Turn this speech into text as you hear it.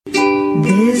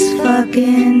This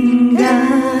fucking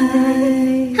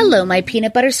guy. Hello, my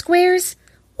peanut butter squares.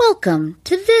 Welcome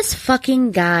to This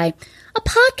Fucking Guy, a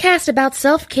podcast about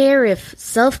self-care if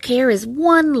self-care is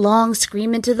one long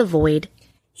scream into the void.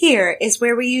 Here is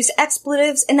where we use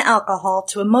expletives and alcohol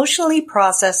to emotionally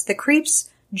process the creeps,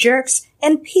 jerks,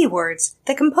 and P-words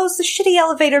that compose the shitty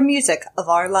elevator music of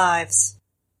our lives.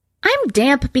 I'm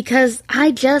damp because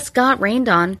I just got rained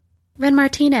on. Ren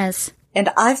Martinez. And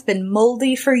I've been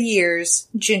moldy for years,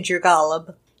 Ginger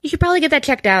Golub. You should probably get that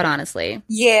checked out, honestly.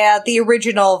 Yeah, the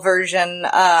original version,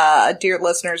 dear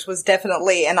listeners, was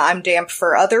definitely an I'm damp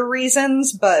for other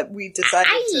reasons, but we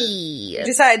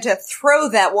decided to throw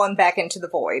that one back into the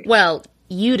void. Well,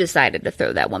 you decided to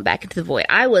throw that one back into the void.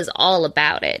 I was all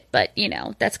about it, but, you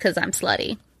know, that's because I'm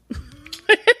slutty.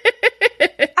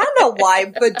 I don't know why,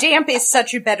 but damp is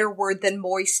such a better word than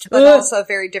moist, but also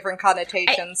very different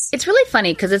connotations. It's really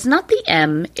funny, because it's not the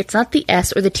M, it's not the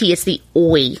S or the T, it's the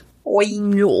oi.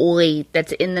 Oi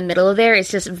that's in the middle of there. It's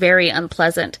just very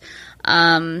unpleasant.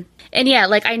 And yeah,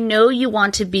 like, I know you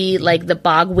want to be, like, the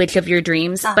bog witch of your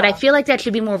dreams, but I feel like that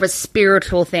should be more of a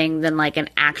spiritual thing than, like, an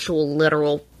actual,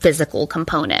 literal, physical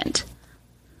component.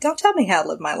 Don't tell me how to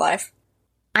live my life.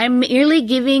 I'm merely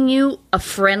giving you a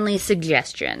friendly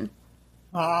suggestion.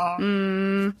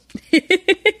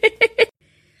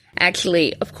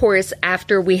 Actually, of course,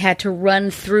 after we had to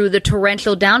run through the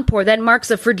torrential downpour that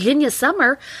marks a Virginia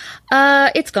summer,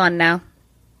 it's gone now.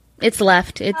 It's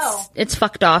left. It's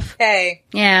fucked off. Hey.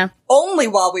 Yeah. Only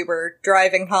while we were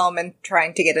driving home and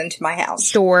trying to get into my house.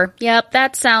 Sure. Yep,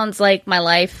 that sounds like my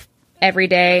life every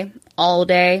day, all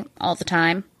the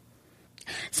time.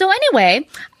 So anyway,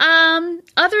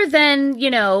 other than, you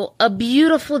know, a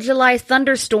beautiful July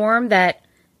thunderstorm that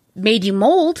made you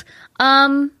mold,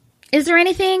 is there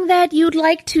anything that you'd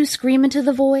like to scream into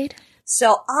the void?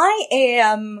 So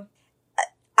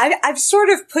I've sort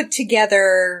of put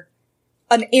together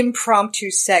an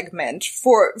impromptu segment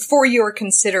for your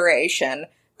consideration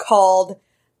called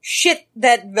Shit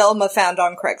That Velma Found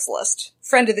on Craigslist.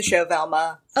 Friend of the show,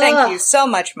 Velma. Thank you so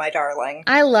much, my darling.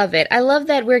 I love it. I love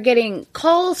that we're getting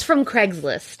calls from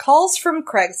Craigslist. Calls from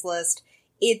Craigslist.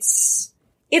 It's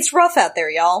rough out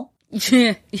there, y'all.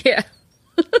 Yeah.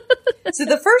 So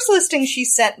the first listing she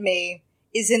sent me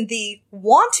is in the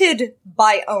wanted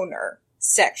by owner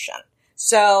section.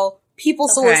 So people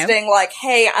soliciting like,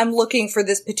 hey, I'm looking for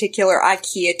this particular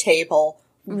IKEA table,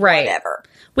 whatever.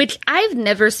 Which I've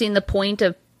never seen the point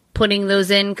of putting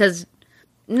those in, because,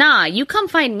 nah, you come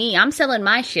find me. I'm selling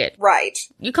my shit. Right.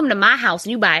 You come to my house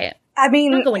and you buy it. I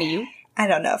mean, I'm going to you. I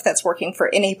don't know if that's working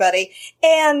for anybody.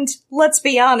 And let's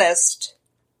be honest,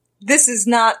 this is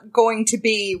not going to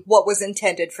be what was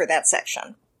intended for that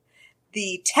section.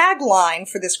 The tagline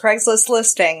for this Craigslist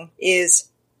listing is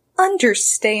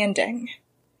understanding.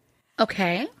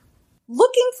 Okay.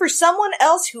 Looking for someone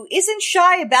else who isn't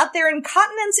shy about their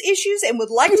incontinence issues and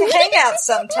would like to hang out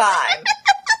sometime.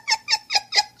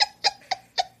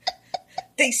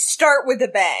 They start with a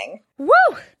bang. Woo!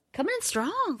 Coming in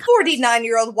strong.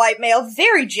 49-year-old white male,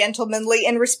 very gentlemanly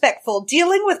and respectful,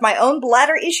 dealing with my own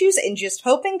bladder issues and just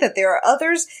hoping that there are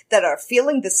others that are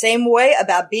feeling the same way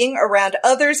about being around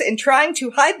others and trying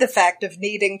to hide the fact of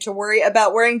needing to worry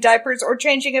about wearing diapers or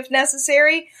changing if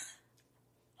necessary.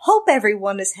 Hope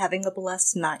everyone is having a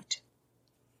blessed night.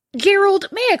 Gerald,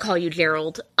 may I call you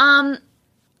Gerald? I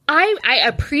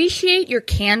appreciate your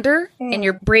candor and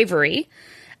your bravery.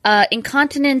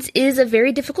 Incontinence is a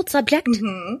very difficult subject.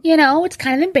 Mm-hmm. You know, it's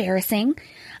kind of embarrassing.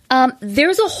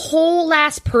 There's a whole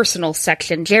last personal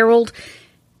section, Gerald.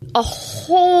 A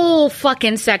whole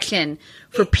fucking section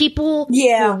for people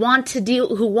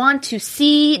who want to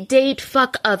see, date,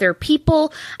 fuck other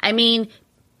people. I mean,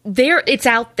 it's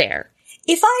out there.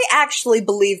 If I actually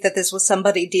believed that this was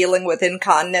somebody dealing with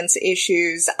incontinence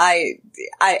issues, I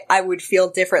would feel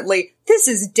differently. This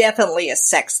is definitely a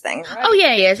sex thing, right? Oh,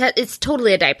 yeah. It's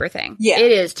totally a diaper thing. Yeah.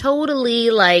 It is totally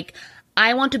like,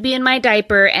 I want to be in my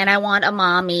diaper and I want a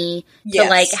mommy to,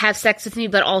 like, have sex with me,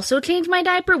 but also change my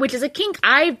diaper, which is a kink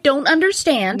I don't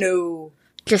understand. No.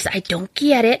 I don't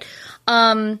get it.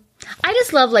 I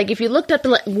just love, like, if you looked up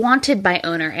the wanted by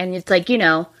owner and it's like, you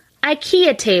know,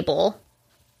 IKEA table,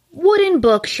 wooden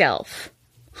bookshelf,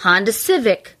 Honda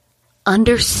Civic,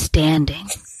 understanding.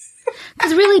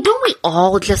 Because really, don't we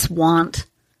all just want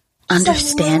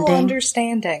understanding? Some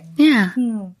understanding. Yeah.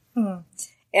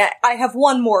 Yeah, I have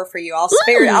one more for you. I'll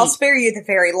spare you the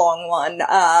very long one.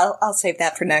 I'll save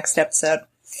that for next episode.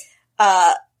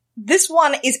 This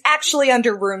one is actually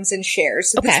under rooms and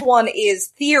shares. So This one is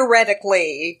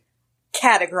theoretically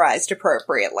categorized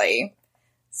appropriately.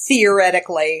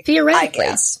 Theoretically, I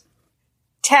guess.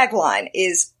 Tagline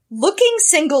is, Looking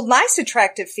single, nice,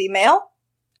 attractive female.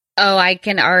 Oh, I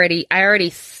already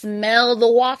smell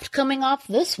the waft coming off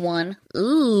this one.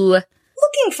 Ooh.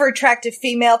 Looking for attractive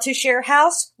female to share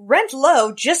house, rent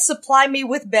low, just supply me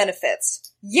with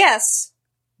benefits. Yes,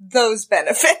 those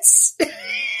benefits.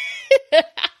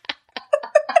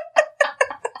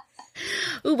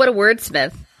 Ooh, what a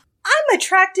wordsmith. I'm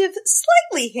attractive,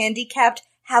 slightly handicapped,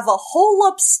 have a hole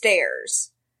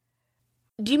upstairs.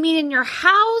 Do you mean in your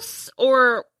house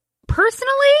or personally?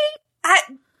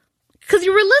 Because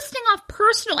you were listing off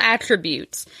personal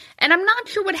attributes, and I'm not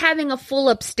sure what having a full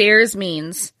upstairs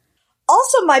means.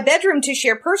 Also, my bedroom to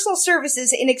share personal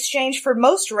services in exchange for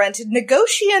most rent,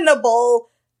 negotiable,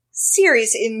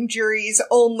 serious injuries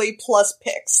only plus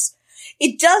picks.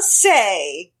 It does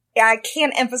say, I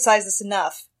can't emphasize this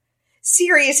enough,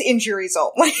 serious injuries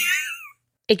only.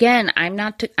 Again, I'm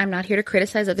not here to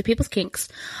criticize other people's kinks.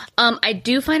 I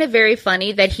do find it very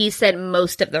funny that he said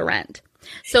most of the rent.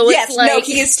 So yes, it's like, no,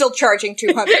 he is still charging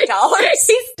 $200.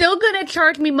 He's still gonna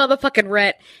charge me motherfucking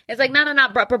rent. It's like, no,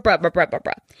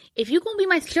 bruh. If you gonna be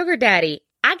my sugar daddy,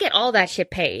 I get all that shit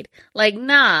paid. Like,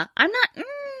 nah, I'm not.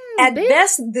 At bitch.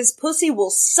 best, this pussy will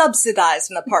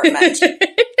subsidize an apartment.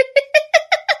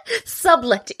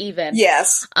 Sublet even.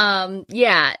 Yes.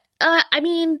 Yeah. I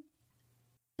mean,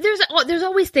 there's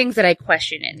always things that I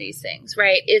question in these things,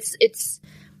 right? It's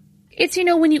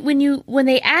when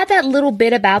they add that little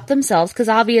bit about themselves, because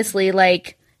obviously,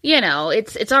 like,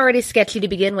 it's already sketchy to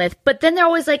begin with, but then they're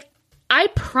always like, I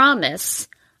promise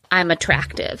I'm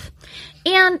attractive.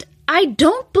 And I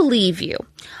don't believe you.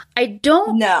 I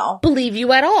don't believe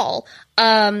you at all.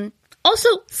 Also,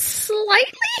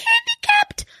 slightly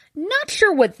handicapped? Not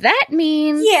sure what that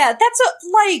means. Yeah, that's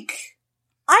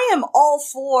I am all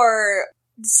for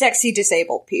sexy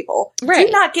disabled people. Right.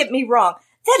 Do not get me wrong.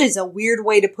 That is a weird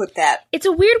way to put that. It's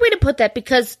a weird way to put that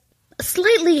because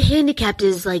slightly handicapped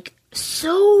is, like,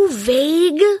 so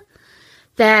vague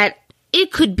that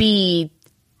it could be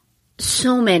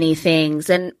so many things,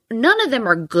 and none of them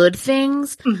are good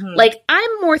things. Mm-hmm. Like,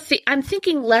 I'm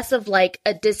thinking less of, like,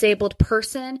 a disabled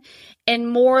person and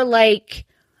more like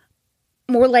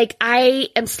I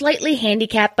am slightly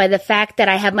handicapped by the fact that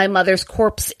I have my mother's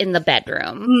corpse in the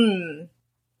bedroom.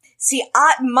 See,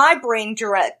 my brain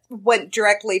went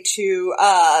directly to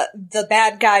the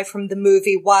bad guy from the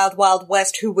movie Wild Wild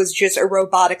West, who was just a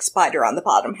robotic spider on the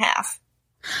bottom half.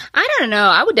 I don't know.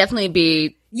 I would definitely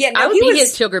be. Yeah, no, I would be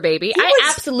his sugar baby. I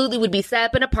absolutely would be set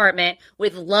up an apartment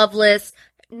with Loveless.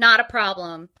 Not a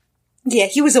problem. Yeah,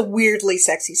 he was a weirdly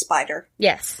sexy spider.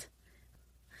 Yes.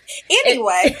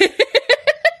 Anyway.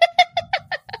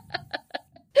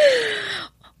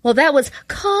 Well, that was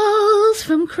Calls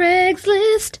from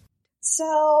Craigslist. So,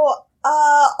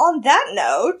 on that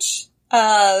note,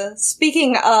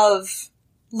 speaking of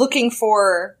looking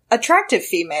for attractive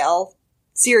female,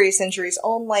 serious injuries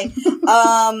only,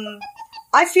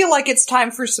 I feel like it's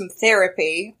time for some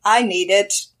therapy. I need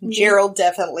it. Gerald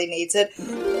definitely needs it.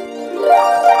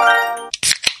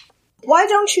 Why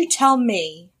don't you tell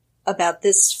me about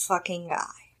this fucking guy?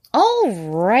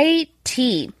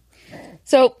 Alrighty.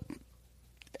 So,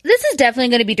 this is definitely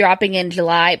going to be dropping in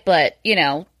July, but,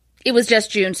 it was just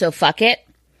June, so fuck it.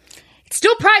 It's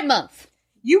still Pride Month.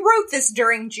 You wrote this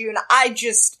during June. I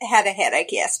just had a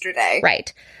headache yesterday.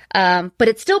 Right. But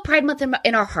it's still Pride Month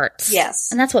in our hearts. Yes.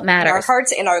 And that's what matters. In our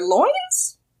hearts, in our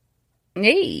loins?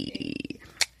 Hey.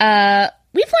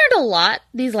 We've learned a lot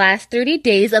these last 30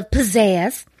 days of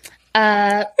pizzazz.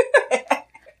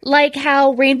 Like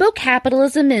how rainbow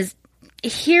capitalism is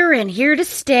here and here to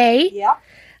stay. Yeah.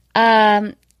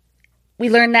 We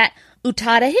learned that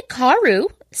Utada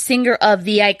Hikaru, singer of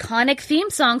the iconic theme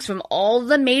songs from all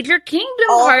the major Kingdom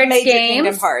Hearts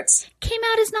games, came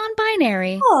out as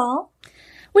non-binary. Aww.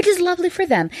 Which is lovely for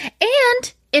them.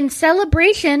 And in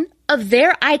celebration of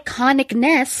their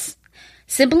iconicness,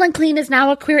 Simple and Clean is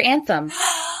now a queer anthem.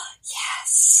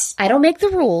 Yes. I don't make the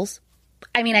rules.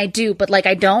 I mean, I do, but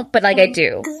I don't, but I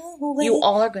do. You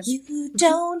all are good. You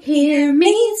don't hear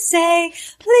me say,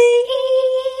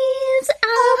 please,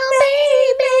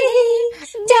 oh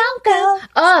baby, don't go.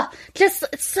 Oh, just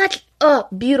such,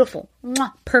 beautiful.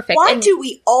 Mwah, perfect. Why do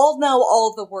we all know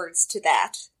all the words to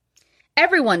that?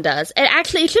 Everyone does. And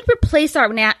actually, it should replace our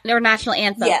national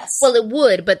anthem. Yes. Well, it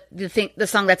would, but the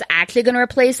song that's actually going to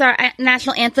replace our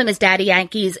national anthem is Daddy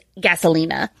Yankee's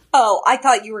Gasolina. Oh, I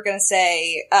thought you were going to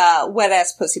say Wet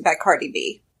Ass Pussy by Cardi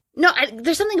B. No,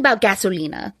 there's something about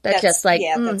Gasolina that's just like,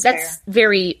 that's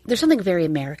very, there's something very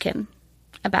American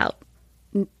about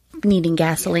needing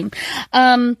gasoline.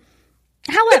 However.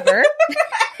 I'm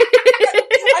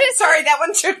sorry, that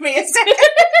one took me a second.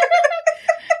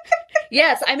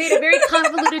 Yes, I made a very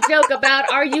convoluted joke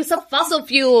about our use of fossil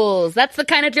fuels. That's the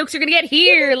kind of jokes you're going to get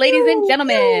here, ladies and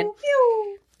gentlemen.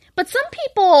 But some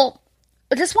people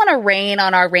just want to rain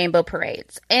on our rainbow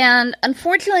parades. And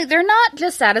unfortunately, they're not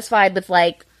just satisfied with,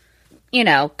 like, you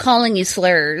know, calling you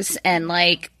slurs and,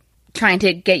 like, trying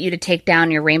to get you to take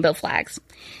down your rainbow flags.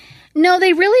 No,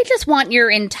 they really just want your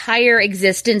entire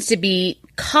existence to be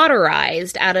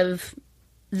cauterized out of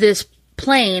this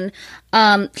plane.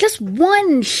 Just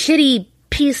one shitty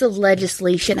piece of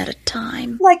legislation at a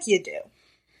time. Like you do.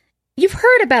 You've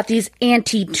heard about these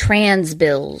anti-trans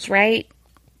bills, right?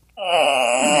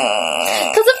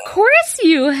 Because of course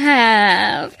you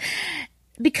have.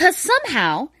 Because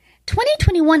somehow,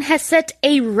 2021 has set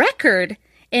a record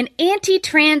in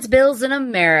anti-trans bills in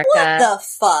America. What the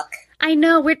fuck? I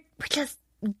know, we're just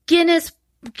Guinness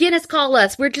call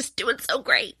us. We're just doing so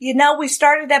great. You know, we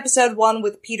started episode 1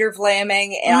 with Peter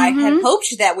Vlaming, and I had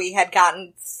hoped that we had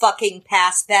gotten fucking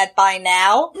past that by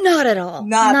now. Not at all.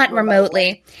 Not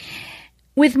remotely.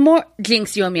 With more...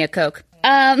 Jinx, you owe me a Coke.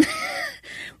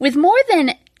 With more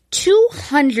than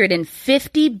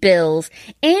 250 bills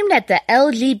aimed at the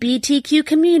LGBTQ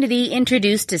community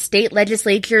introduced to state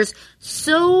legislatures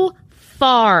so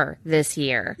far this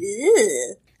year.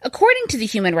 Ew. According to the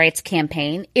Human Rights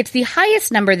Campaign, it's the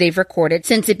highest number they've recorded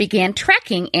since it began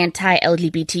tracking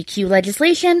anti-LGBTQ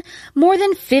legislation more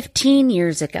than 15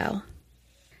 years ago.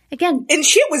 Again, And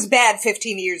shit was bad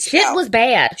 15 years ago. shit was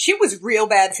bad. Shit was real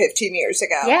bad 15 years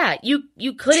ago. Yeah, you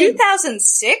couldn't...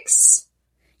 2006?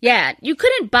 Yeah, you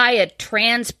couldn't buy a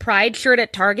trans pride shirt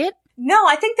at Target. No,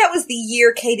 I think that was the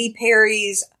year Katy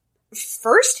Perry's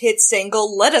first hit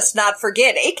single, Let Us Not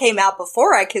Forget. It came out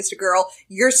before I Kissed a Girl.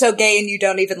 You're so gay and you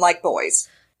don't even like boys.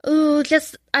 Ooh,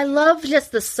 I love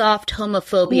just the soft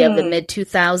homophobia of the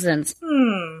mid-2000s.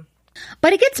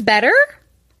 But it gets better.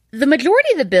 The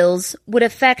majority of the bills would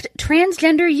affect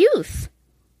transgender youth.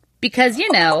 Because,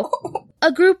 you know,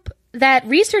 a group that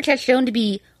research has shown to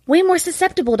be way more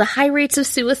susceptible to high rates of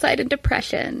suicide and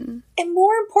depression. And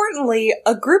more importantly,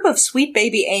 a group of sweet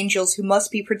baby angels who must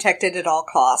be protected at all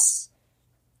costs.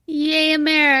 Yay,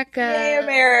 America. Yay,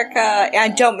 America. I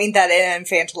don't mean that in an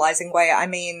infantilizing way. I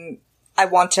mean, I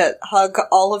want to hug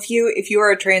all of you. If you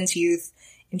are a trans youth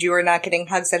and you are not getting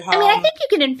hugs at home. I mean, I think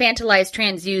you can infantilize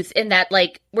trans youth in that,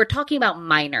 like, we're talking about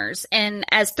minors. And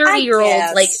as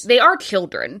 30-year-olds, like, they are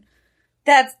children.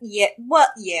 That's, yeah, well,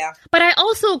 yeah. But I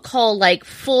also call, like,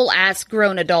 full-ass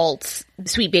grown adults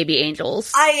sweet baby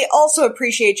angels. I also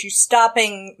appreciate you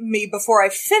stopping me before I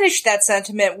finished that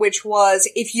sentiment, which was,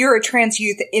 if you're a trans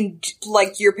youth and,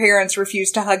 like, your parents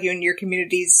refuse to hug you and your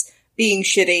community's being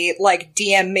shitty, like,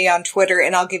 DM me on Twitter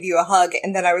and I'll give you a hug.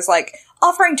 And then I was like,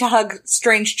 offering to hug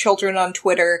strange children on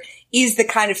Twitter is the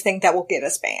kind of thing that will get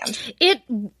us banned. It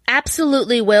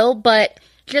absolutely will, but...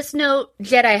 just know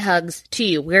Jedi hugs to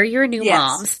you. We're your new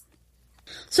moms.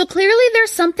 So clearly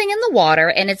there's something in the water,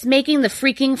 and it's making the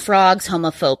freaking frogs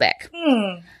homophobic.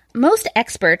 Most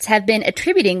experts have been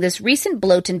attributing this recent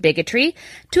bloat and bigotry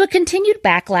to a continued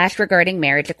backlash regarding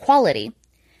marriage equality.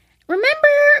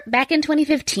 Remember back in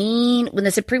 2015 when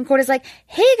the Supreme Court is like,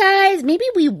 hey guys, maybe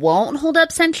we won't hold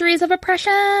up centuries of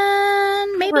oppression?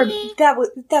 Maybe? That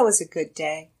was a good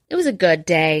day. It was a good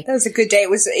day. That was a good day.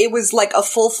 It was like a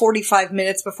full 45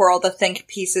 minutes before all the think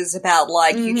pieces about,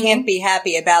 like, you can't be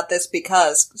happy about this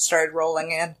because started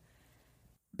rolling in.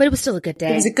 But it was still a good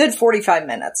day. It was a good 45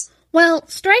 minutes. Well,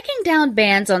 striking down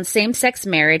bans on same-sex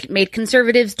marriage made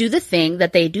conservatives do the thing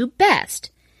that they do best.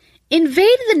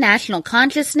 Invade the national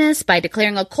consciousness by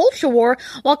declaring a culture war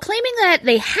while claiming that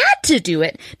they had to do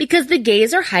it because the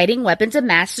gays are hiding weapons of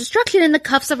mass destruction in the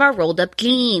cuffs of our rolled-up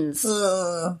jeans.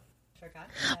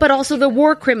 But also the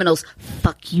war criminals.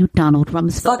 Fuck you, Donald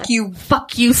Rumsfeld. Fuck you.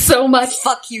 Fuck you so much.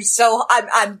 Fuck you so...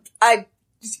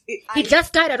 He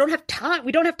just died. I don't have time.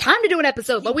 We don't have time to do an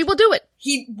episode, but we will do it.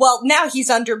 Now he's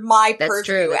under my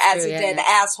purview as a dead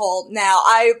asshole. Now,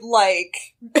 I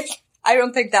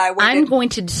don't think that I would. I'm going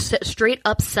to straight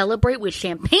up celebrate with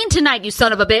champagne tonight, you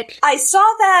son of a bitch. I saw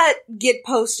that get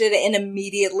posted and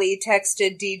immediately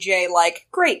texted DJ, like,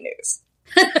 great news.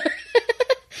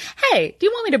 Hey, do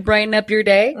you want me to brighten up your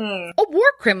day? A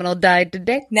war criminal died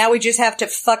today. Now we just have to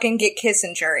fucking get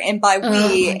Kissinger. And by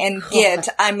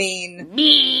I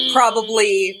mean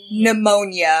probably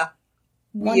pneumonia.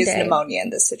 We use pneumonia in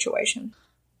this situation.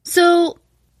 So,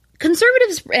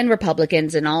 conservatives and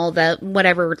Republicans and all that,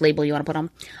 whatever label you want to put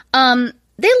on,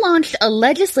 they launched a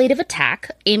legislative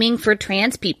attack aiming for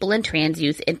trans people and trans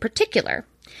youth in particular.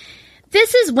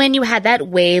 This is when you had that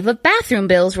wave of bathroom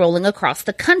bills rolling across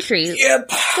the country. Yep.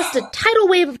 Just a tidal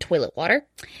wave of toilet water.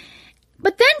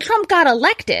 But then Trump got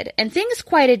elected, and things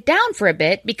quieted down for a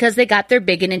bit because they got their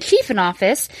bigot-in-chief in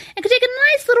office and could take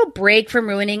a nice little break from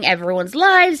ruining everyone's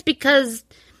lives because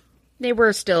they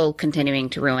were still continuing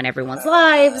to ruin everyone's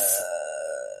lives.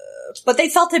 But they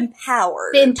felt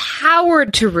empowered.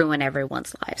 Empowered to ruin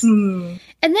everyone's lives. And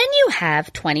then you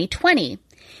have 2020.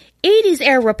 80s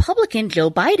era Republican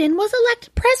Joe Biden was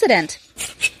elected president.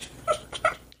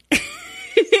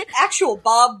 Actual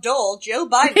Bob Dole, Joe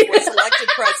Biden was elected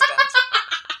president.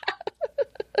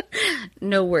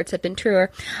 No words have been truer.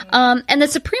 And the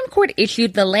Supreme Court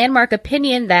issued the landmark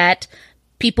opinion that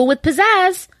people with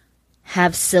pizzazz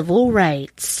have civil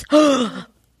rights.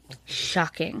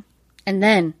 Shocking. And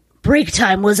then break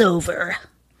time was over.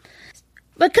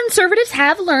 But conservatives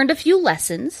have learned a few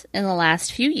lessons in the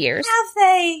last few years. Have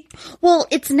they? Well,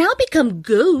 it's now become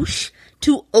gauche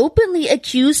to openly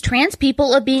accuse trans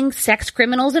people of being sex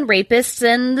criminals and rapists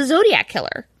and the Zodiac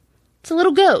Killer. It's a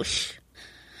little gauche.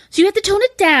 So you have to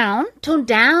tone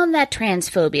down that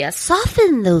transphobia,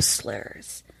 soften those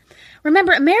slurs.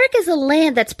 Remember, America is a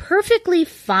land that's perfectly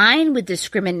fine with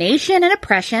discrimination and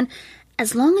oppression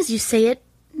as long as you say it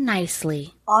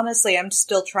nicely. Honestly, I'm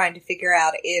still trying to figure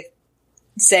out if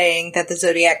saying that the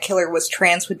Zodiac Killer was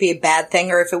trans would be a bad thing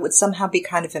or if it would somehow be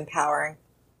kind of empowering.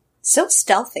 So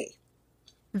stealthy.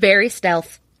 Very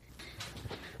stealth.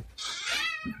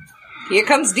 Here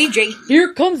comes DJ.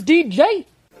 Here comes DJ.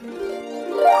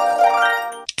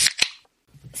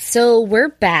 So we're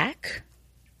back.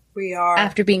 We are.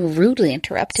 After being rudely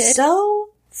interrupted.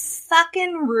 So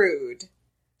fucking rude.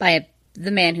 By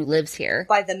the man who lives here.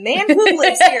 By the man who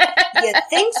lives here. You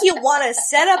think you want to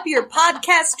set up your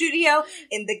podcast studio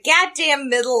in the goddamn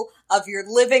middle of your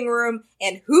living room,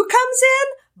 and who comes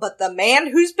in but the man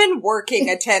who's been working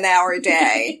a 10-hour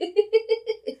day?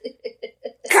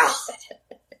 God.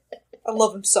 I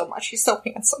love him so much. He's so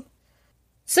handsome.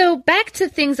 So back to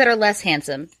things that are less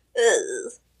handsome.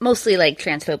 Ugh. Mostly like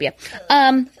transphobia.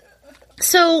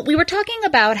 So we were talking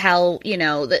about how, you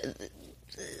know, they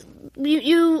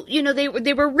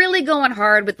were really going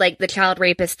hard with like the child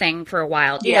rapist thing for a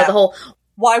while. You know, the whole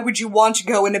why would you want to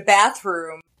go in a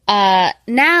bathroom?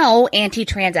 Now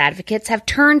anti-trans advocates have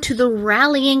turned to the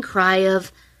rallying cry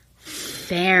of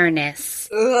fairness.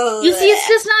 Ugh. You see, it's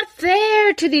just not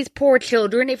fair to these poor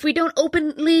children if we don't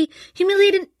openly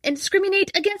humiliate and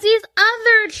discriminate against these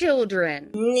other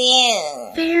children.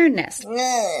 Yeah. Fairness.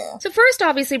 Yeah. So first,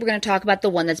 obviously, we're going to talk about the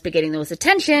one that's been getting the most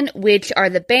attention, which are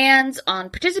the bans on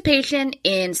participation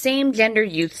in same-gender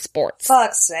youth sports.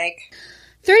 Fuck's sake.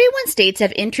 31 states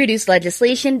have introduced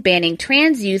legislation banning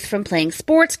trans youth from playing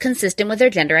sports consistent with their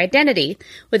gender identity,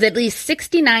 with at least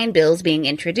 69 bills being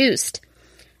introduced.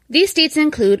 These states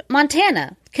include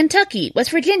Montana, Kentucky,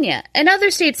 West Virginia, and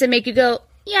other states that make you go,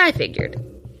 yeah, I figured.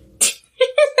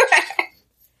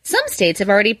 Some states have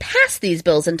already passed these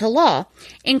bills into law,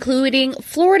 including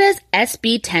Florida's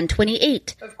SB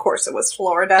 1028. Of course it was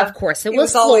Florida. Of course it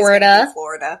was always Florida. gonna be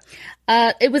Florida.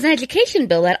 It was an education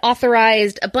bill that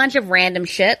authorized a bunch of random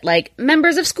shit, like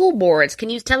members of school boards can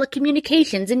use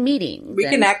telecommunications in meetings. We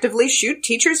can actively shoot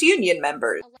teachers' union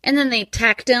members. And then they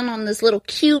tacked down on this little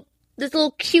cute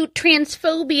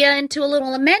transphobia into a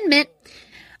little amendment,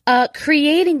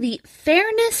 creating the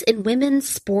Fairness in Women's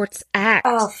Sports Act.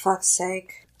 Oh, fuck's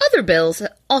sake. Other bills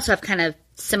also have kind of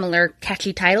similar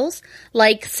catchy titles,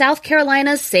 like South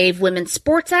Carolina's Save Women's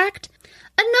Sports Act,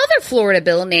 another Florida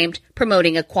bill named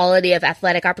Promoting Equality of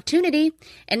Athletic Opportunity,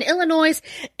 and Illinois'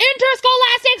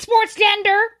 Interscholastic Sports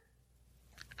Gender.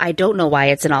 I don't know why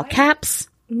it's in all caps.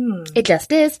 It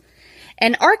just is.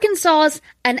 And Arkansas's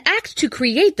An Act to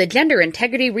Create the Gender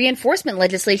Integrity Reinforcement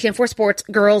Legislation for Sports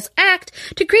Girls Act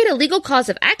to create a legal cause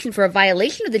of action for a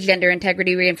violation of the Gender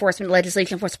Integrity Reinforcement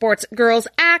Legislation for Sports Girls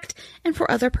Act and for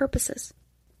other purposes.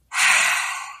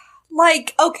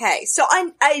 Like, okay, so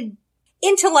I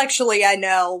intellectually I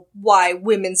know why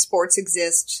women's sports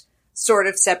exist sort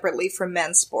of separately from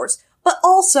men's sports, but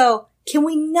also, can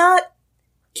we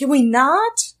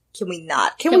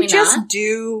just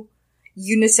do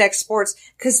unisex sports?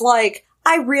 Cause like,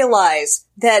 I realize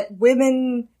that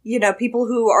women, you know, people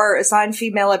who are assigned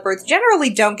female at birth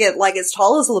generally don't get like as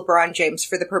tall as LeBron James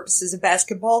for the purposes of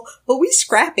basketball, but we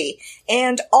scrappy.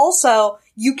 And also,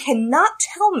 you cannot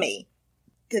tell me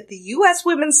that the U.S.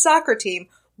 women's soccer team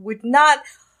would not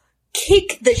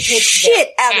kick the shit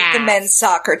out of the men's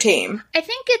soccer team. I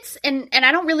think it's, and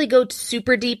I don't really go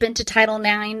super deep into Title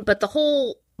IX, but the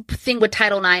whole thing with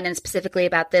Title IX and specifically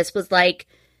about this was like,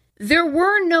 they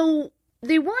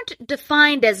weren't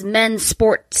defined as men's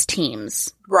sports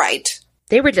teams. Right.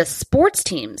 They were just sports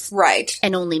teams. Right.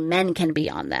 And only men can be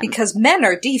on them. Because men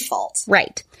are default.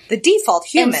 Right. The default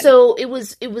human. And so it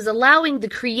was allowing the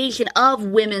creation of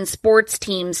women's sports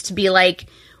teams to be like,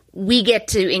 we get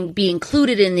to be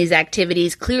included in these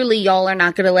activities. Clearly, y'all are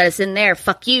not going to let us in there.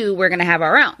 Fuck you. We're going to have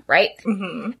our own, right?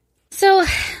 Mm-hmm. So,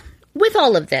 with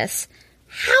all of this,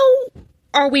 how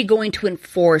are we going to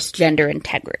enforce gender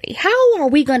integrity? How are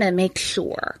we going to make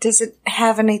sure? Does it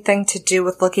have anything to do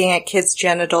with looking at kids'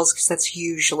 genitals? Because that's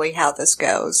usually how this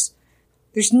goes.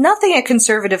 There's nothing a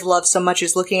conservative loves so much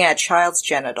as looking at a child's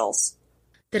genitals.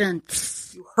 Dun-dun.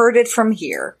 You heard it from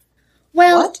here.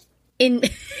 Well, What?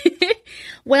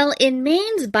 in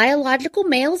Maine's biological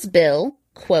males bill,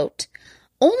 quote,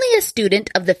 only a student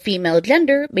of the female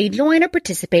gender may join or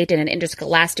participate in an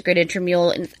interscholastic or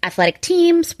intramural athletic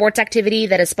team, sports activity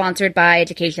that is sponsored by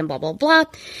education, blah, blah, blah,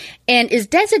 and is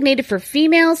designated for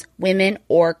females, women,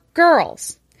 or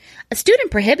girls. A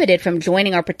student prohibited from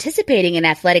joining or participating in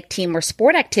athletic team or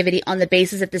sport activity on the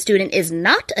basis that the student is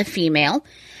not a female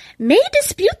may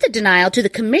dispute the denial to the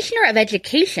Commissioner of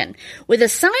Education with a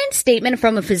signed statement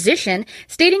from a physician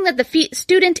stating that the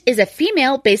student is a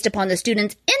female based upon the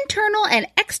student's internal and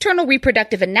external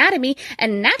reproductive anatomy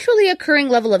and naturally occurring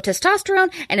level of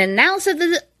testosterone and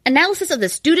analysis of the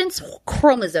student's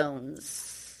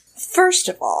chromosomes. First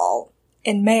of all,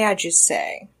 and may I just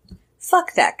say,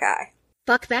 fuck that guy.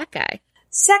 Fuck that guy.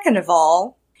 Second of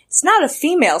all, it's not a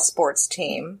female sports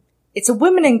team. It's a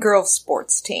women and girls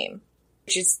sports team.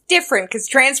 Which is different, because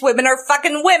trans women are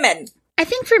fucking women. I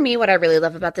think for me, what I really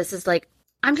love about this is, like,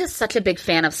 I'm just such a big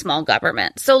fan of small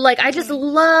government. So, like, I just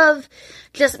love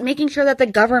just making sure that the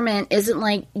government isn't,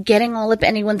 like, getting all up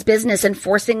anyone's business and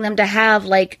forcing them to have,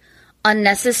 like,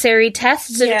 unnecessary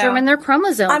tests to determine their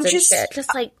chromosomes and shit.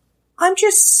 Just, like... I'm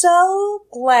just so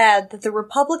glad that the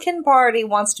Republican Party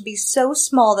wants to be so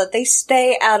small that they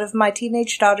stay out of my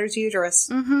teenage daughter's uterus.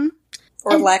 Mm-hmm.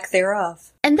 Or lack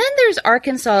thereof. And then there's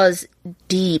Arkansas's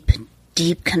deep,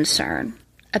 deep concern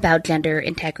about gender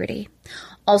integrity.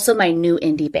 Also, my new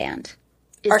indie band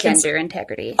is gender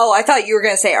integrity. Oh, I thought you were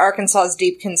going to say Arkansas's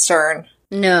deep concern.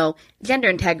 No, gender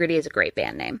integrity is a great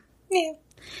band name. Yeah.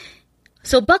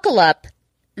 So buckle up.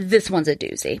 This one's a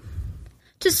doozy.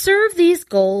 To serve these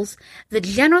goals, the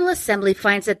General Assembly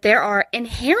finds that there are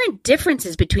inherent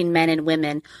differences between men and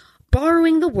women,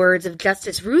 borrowing the words of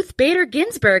Justice Ruth Bader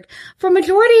Ginsburg from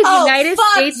majority of United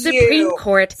States Supreme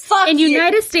Court in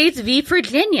United States v.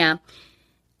 Virginia.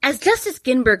 As Justice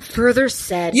Ginsburg further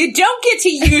said, you don't get to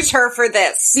use her for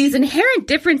this. These inherent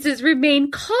differences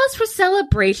remain cause for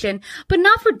celebration, but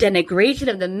not for denigration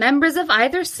of the members of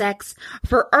either sex,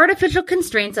 for artificial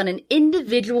constraints on an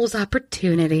individual's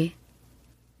opportunity.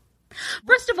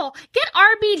 First of all, get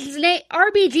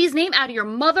RBG's name out of your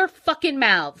motherfucking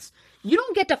mouths. You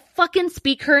don't get to fucking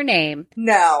speak her name.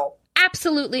 No.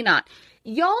 Absolutely not.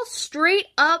 Y'all straight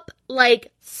up,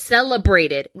 like,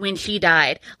 celebrated when she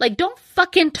died. Like, don't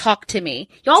fucking talk to me.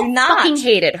 Y'all fucking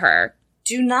hated her.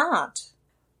 Do not.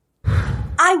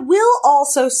 I will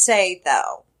also say,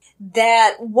 though,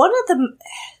 that one of the...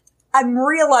 I'm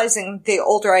realizing the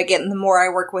older I get and the more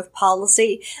I work with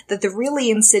policy, that the really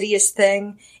insidious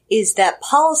thing is that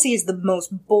policy is the most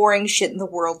boring shit in the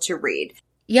world to read.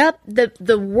 Yep,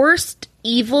 the worst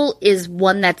evil is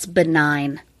one that's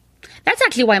benign. That's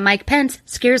actually why Mike Pence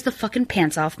scares the fucking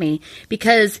pants off me,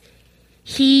 because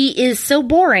he is so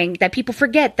boring that people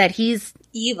forget that he's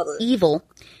evil.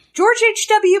 George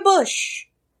H.W. Bush.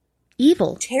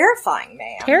 Evil. Terrifying,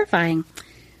 man. Terrifying.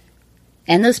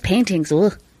 And those paintings,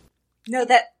 ugh. No,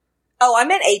 that... Oh, I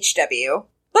meant H.W.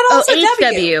 But also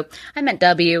H.W. I meant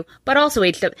W, but also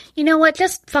H.W. You know what?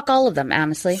 Just fuck all of them,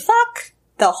 honestly. Fuck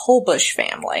the whole Bush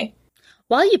family.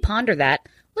 While you ponder that,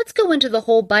 let's go into the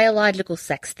whole biological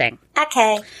sex thing.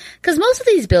 Okay. Because most of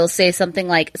these bills say something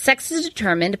like sex is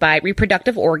determined by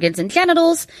reproductive organs and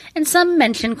genitals, and some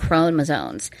mention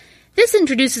chromosomes. This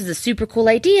introduces the super cool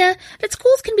idea that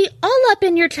schools can be all up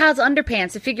in your child's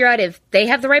underpants to figure out if they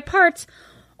have the right parts,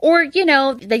 or, you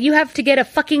know, that you have to get a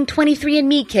fucking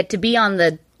 23andMe kit to be on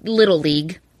the Little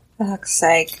League. Fuck's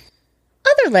sake.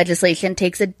 Other legislation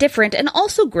takes a different and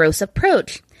also gross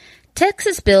approach.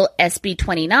 Texas Bill SB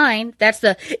 29, that's the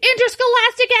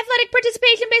interscholastic athletic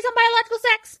participation based on biological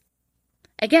sex.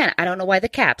 Again, I don't know why the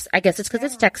caps. I guess it's because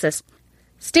it's Texas.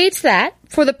 States that,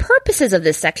 for the purposes of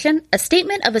this section, a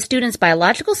statement of a student's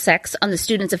biological sex on the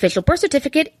student's official birth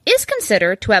certificate is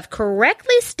considered to have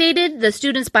correctly stated the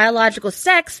student's biological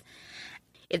sex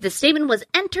if the statement was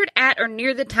entered at or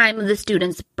near the time of the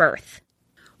student's birth.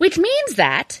 Which means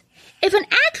that, if an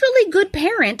actually good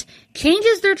parent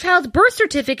changes their child's birth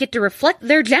certificate to reflect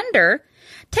their gender,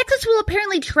 Texas will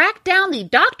apparently track down the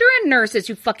doctor and nurses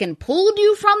who fucking pulled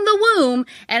you from the womb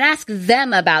and ask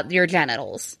them about your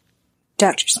genitals.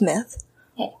 Dr. Smith,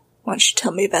 why don't you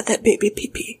tell me about that baby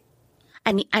pee-pee?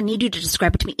 I need you to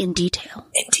describe it to me in detail.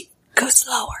 Go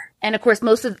slower. And of course,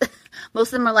 most of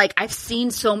them are like, I've seen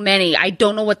so many, I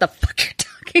don't know what the fuck you're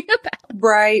talking about.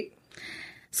 Right.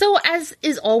 So, as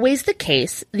is always the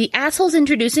case, the assholes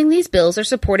introducing these bills are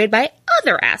supported by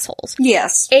other assholes.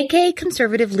 Yes. aka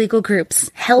conservative legal groups,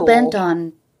 hell-bent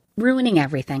on ruining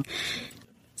everything.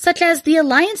 Such as the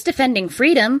Alliance Defending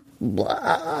Freedom,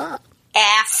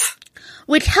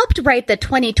 which helped write the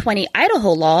 2020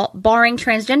 Idaho law barring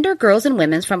transgender girls and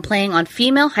women from playing on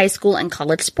female high school and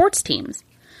college sports teams.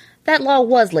 That law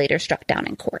was later struck down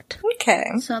in court. Okay.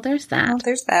 So there's that. Well,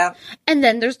 there's that. And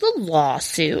then there's the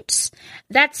lawsuits.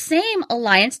 That same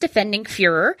Alliance Defending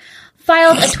Führer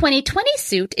filed a 2020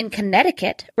 suit in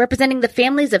Connecticut representing the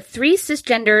families of 3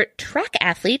 cisgender track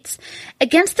athletes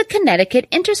against the Connecticut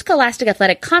Interscholastic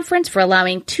Athletic Conference for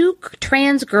allowing 2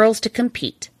 trans girls to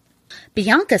compete.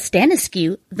 Bianca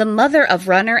Staniscu, the mother of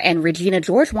runner and Regina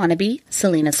George wannabe,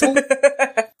 Selena Sol,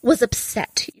 was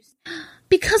upset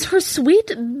because her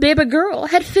sweet baby girl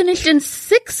had finished in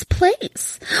 6th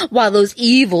place, while those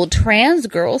evil trans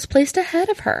girls placed ahead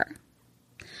of her.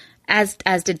 As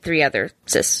did 3 other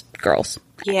cis girls.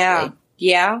 Actually.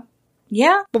 Yeah.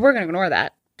 But we're going to ignore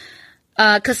that.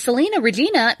 Because Selena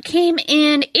Regina came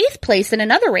in 8th place in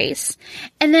another race,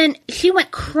 and then she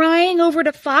went crying over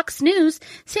to Fox News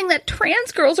saying that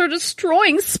trans girls are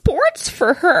destroying sports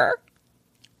for her.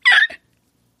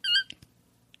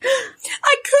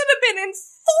 I could have been in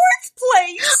 4th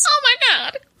place! Oh my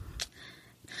god!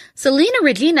 Selena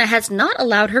Regina has not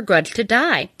allowed her grudge to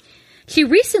die. She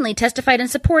recently testified in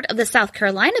support of the South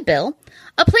Carolina bill,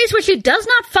 a place where she does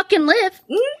not fucking live,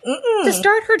 to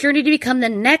start her journey to become the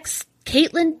next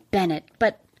Caitlyn Bennett,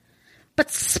 but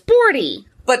sporty.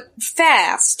 But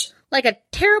fast. Like a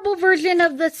terrible version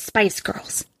of the Spice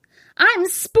Girls. I'm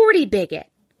sporty bigot.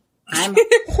 I'm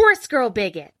horse girl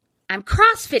bigot. I'm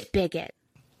CrossFit bigot.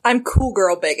 I'm cool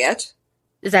girl bigot.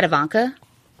 Is that Ivanka?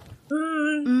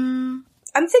 I'm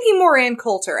thinking more Ann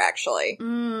Coulter, actually.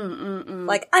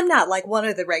 Like, I'm not like one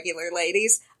of the regular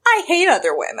ladies. I hate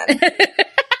other women.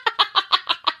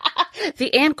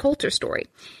 The Ann Coulter story.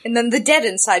 And then the dead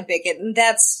inside bigot, and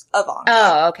that's Ivanka.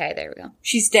 Oh, okay, there we go.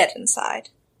 She's dead inside.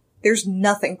 There's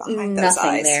nothing behind those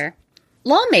Nothing eyes. there.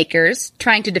 Lawmakers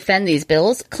trying to defend these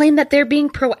bills claim that they're being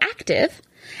proactive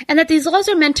and that these laws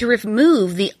are meant to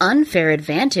remove the unfair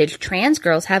advantage trans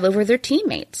girls have over their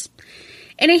teammates.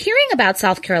 In a hearing about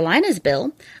South Carolina's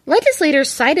bill,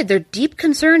 legislators cited their deep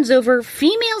concerns over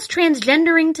females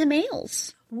transgendering to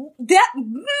males. That's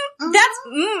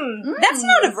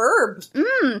not a verb.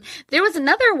 There was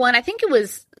another one, I think it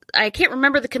was, I can't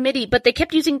remember the committee, but they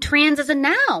kept using trans as a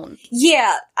noun.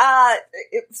 Yeah,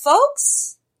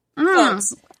 folks,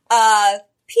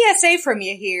 PSA from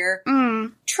you here.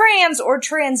 Trans or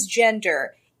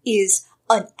transgender is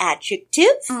an adjective.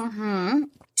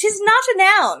 Tis not a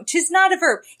noun. Tis not a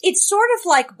verb. It's sort of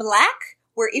like black,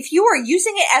 where if you are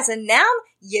using it as a noun,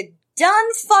 you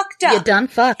done fucked up. You done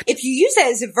fucked. If you use it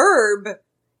as a verb,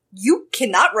 you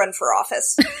cannot run for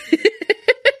office.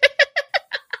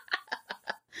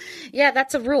 Yeah,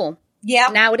 that's a rule. Yeah.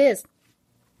 Now it is.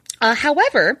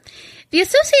 However, the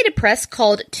Associated Press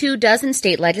called 24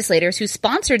 state legislators who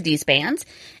sponsored these bans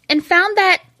and found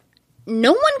that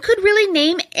no one could really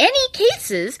name any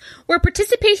cases where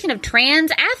participation of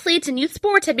trans athletes in youth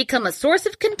sports had become a source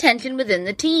of contention within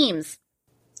the teams.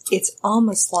 It's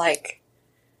almost like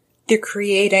they're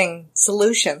creating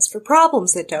solutions for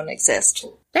problems that don't exist.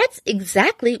 That's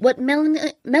exactly what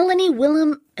Melanie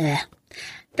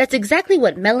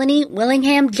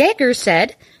Willingham Jagger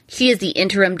said. She is the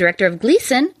interim director of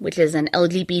Gleason, which is an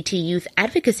LGBT youth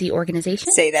advocacy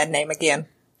organization. Say that name again.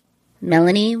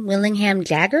 Melanie Willingham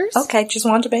Jaggers? Okay, just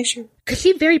wanted to make sure. Because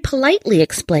she very politely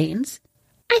explains,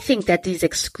 I think that these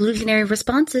exclusionary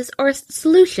responses are a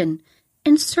solution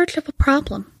in search of a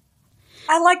problem.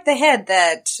 I like the head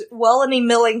that Melanie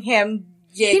Willingham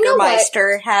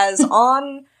Jägermeister has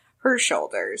on her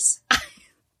shoulders.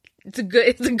 It's a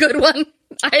good one.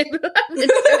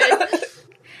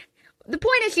 The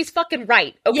point is she's fucking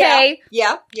right, okay?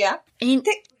 Yeah.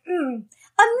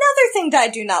 Another thing that I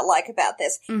do not like about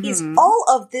this is all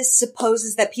of this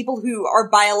supposes that people who are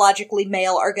biologically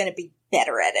male are going to be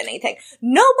better at anything.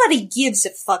 Nobody gives a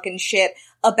fucking shit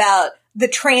about the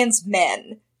trans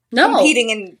men competing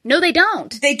in... No, they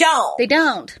don't. They don't. They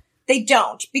don't. They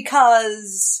don't,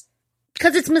 because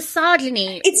it's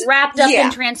misogyny wrapped up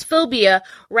in transphobia,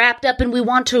 wrapped up in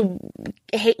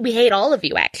we hate all of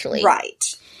you, actually.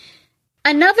 Right.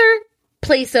 Another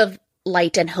place of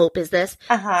light and hope is this.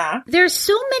 There's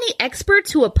so many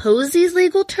experts who oppose these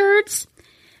legal turds.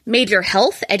 Major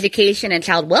health, education, and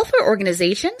child welfare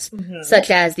organizations, such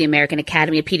as the American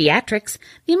Academy of Pediatrics,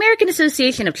 the American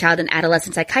Association of Child and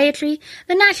Adolescent Psychiatry,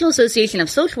 the National Association of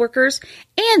Social Workers,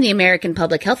 and the American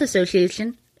Public Health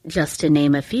Association, just to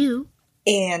name a few.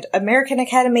 And American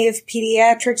Academy of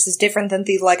Pediatrics is different than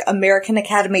the, American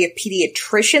Academy of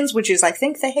Pediatricians, which is, I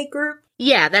think, the hate group?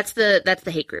 Yeah, that's the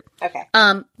hate group. Okay.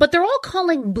 But they're all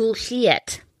calling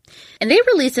bullshit. And they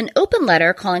released an open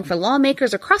letter calling for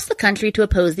lawmakers across the country to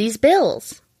oppose these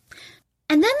bills.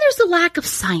 And then there's the lack of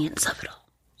science of it all.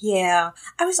 Yeah.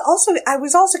 I was also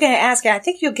going to ask, and I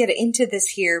think you'll get into this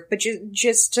here, but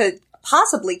just to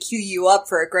possibly cue you up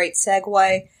for a great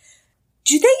segue,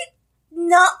 do they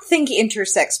not think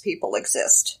intersex people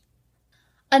exist?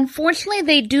 Unfortunately,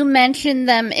 they do mention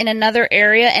them in another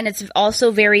area, and it's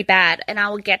also very bad, and I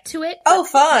will get to it. Oh,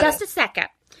 fun. Just a second.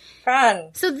 Fun.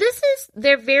 So this is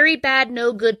their very bad,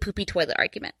 no good, poopy toilet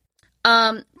argument.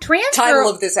 Title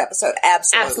of this episode,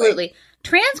 absolutely. Absolutely.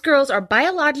 Trans girls are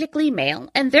biologically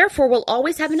male, and therefore will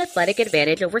always have an athletic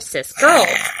advantage over cis girls.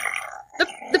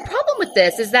 The problem with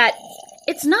this is that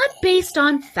it's not based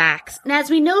on facts, and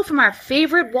as we know from our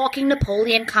favorite walking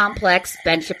Napoleon complex,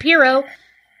 Ben Shapiro,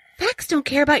 facts don't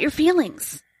care about your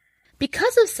feelings.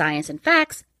 Because of science and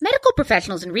facts, medical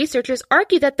professionals and researchers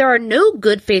argue that there are no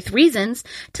good faith reasons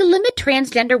to limit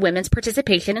transgender women's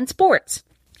participation in sports.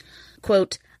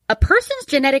 Quote, a person's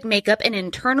genetic makeup and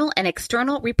internal and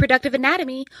external reproductive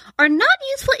anatomy are not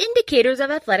useful indicators of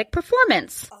athletic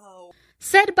performance.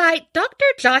 Said by Dr.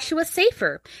 Joshua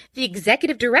Safer, the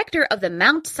executive director of the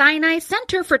Mount Sinai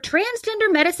Center for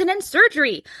Transgender Medicine and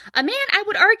Surgery, a man I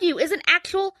would argue is an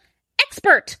actual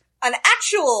expert. An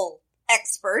actual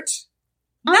expert?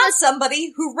 Not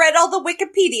somebody who read all the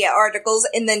Wikipedia articles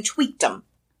and then tweaked them.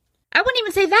 I wouldn't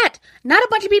even say that. Not a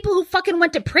bunch of people who fucking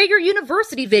went to Prager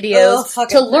University videos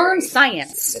to learn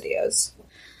science. Videos.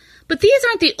 But these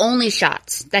aren't the only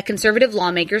shots that conservative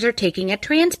lawmakers are taking at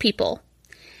trans people.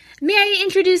 May I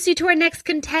introduce you to our next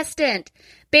contestant?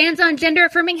 Bans on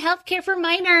gender-affirming healthcare for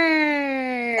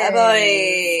minors.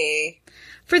 Boy.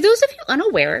 For those of you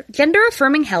unaware,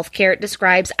 gender-affirming healthcare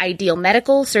describes ideal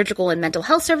medical, surgical, and mental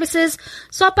health services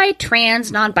sought by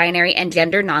trans, non-binary, and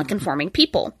gender non-conforming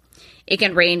people. It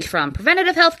can range from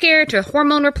preventative healthcare to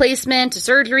hormone replacement to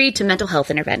surgery to mental health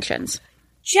interventions.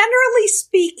 Generally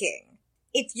speaking,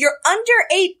 if you're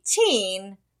under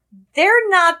 18, they're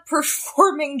not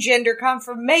performing gender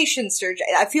confirmation surgery.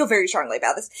 I feel very strongly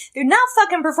about this. They're not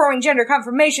fucking performing gender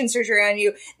confirmation surgery on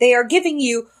you. They are giving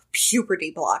you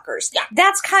puberty blockers. Yeah.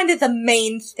 That's kind of the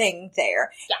main thing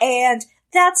there. Yeah. And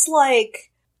that's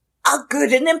like a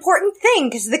good and important thing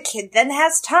because the kid then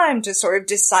has time to sort of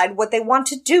decide what they want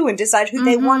to do and decide who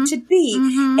they want to be.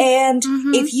 And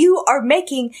if you are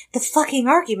making the fucking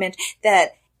argument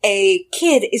that a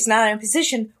kid is not in a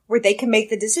position where they can make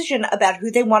the decision about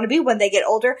who they want to be when they get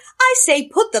older, I say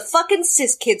put the fucking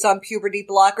cis kids on puberty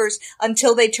blockers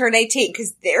until they turn 18,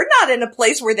 because they're not in a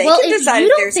place where they can decide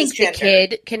if they're cisgender. Well, if you don't think the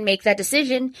kid can make that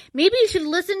decision, maybe you should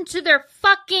listen to their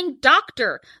fucking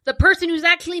doctor, the person who's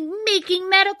actually making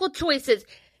medical choices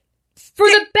for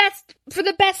the best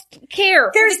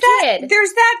care for the kid. There's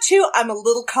that too. I'm a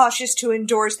little cautious to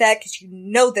endorse that because you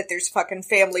know that there's fucking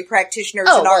family practitioners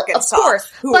in Arkansas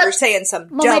who are saying some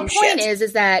dumb shit. My point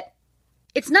is that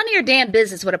it's none of your damn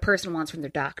business what a person wants from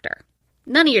their doctor.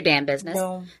 None of your damn business.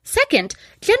 No. Second,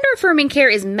 gender-affirming care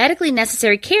is medically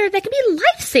necessary care that can be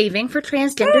life-saving for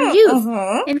transgender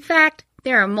youth. In fact,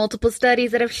 there are multiple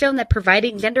studies that have shown that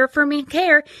providing gender-affirming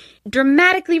care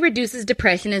dramatically reduces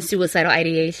depression and suicidal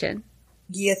ideation.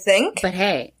 You think? But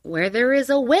hey, where there is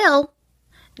a will,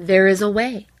 there is a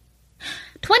way.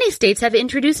 20 states have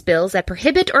introduced bills that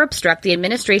prohibit or obstruct the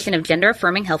administration of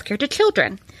gender-affirming healthcare to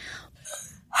children.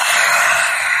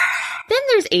 Then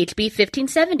there's HB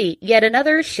 1570, yet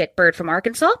another shitbird from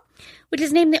Arkansas, which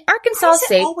is named the Arkansas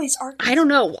Safe. Always Arkansas? I don't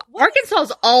know. What?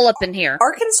 Arkansas's all up in here.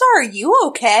 Arkansas, are you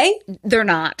okay? They're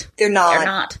not. They're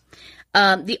not.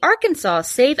 The Arkansas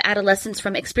Save Adolescents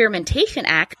from Experimentation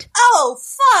Act. Oh,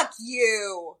 fuck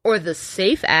you! Or the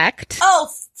SAFE Act. Oh,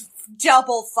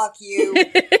 double fuck you.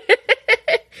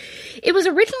 It was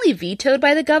originally vetoed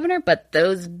by the governor, but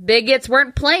those bigots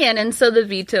weren't playing, and so the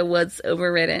veto was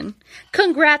overridden.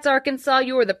 Congrats, Arkansas.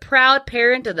 You are the proud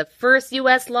parent of the first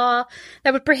U.S. law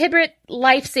that would prohibit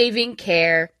life-saving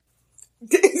care.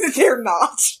 They're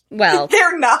not. Well,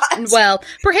 they're not. Well,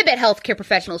 prohibit healthcare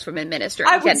professionals from administering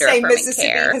gender-affirming care. I would say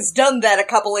Mississippi has done that a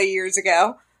couple of years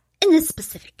ago. In this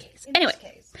specific case. Anyway,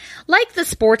 Like the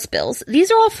sports bills,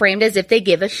 these are all framed as if they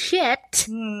give a shit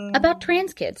about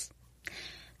trans kids.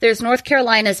 There's North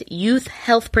Carolina's Youth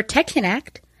Health Protection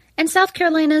Act and South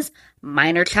Carolina's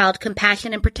Minor Child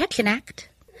Compassion and Protection Act.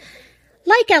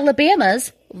 Like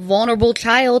Alabama's Vulnerable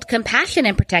Child Compassion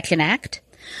and Protection Act,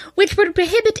 which would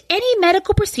prohibit any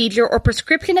medical procedure or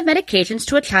prescription of medications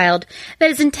to a child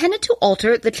that is intended to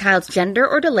alter the child's gender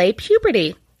or delay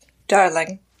puberty.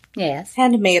 Darling. Yes.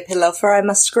 Hand me a pillow, for I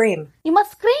must scream. You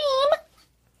must scream.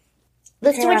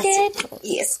 Let's do it again.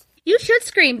 Yes. You should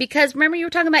scream because remember you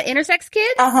were talking about intersex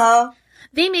kids? Uh-huh.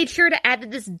 They made sure to add that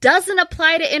this doesn't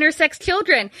apply to intersex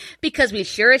children because we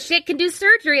sure as shit can do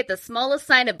surgery at the smallest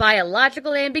sign of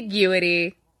biological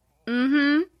ambiguity.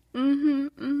 To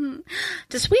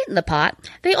sweeten the pot,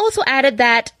 they also added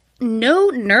that no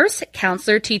nurse,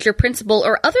 counselor, teacher, principal,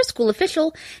 or other school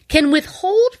official can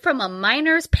withhold from a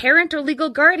minor's parent or legal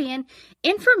guardian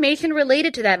information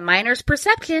related to that minor's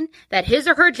perception that his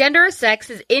or her gender or sex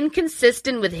is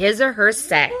inconsistent with his or her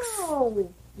sex.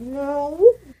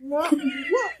 No.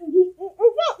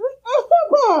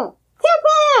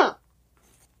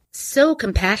 So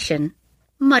compassion,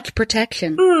 much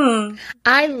protection.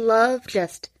 I love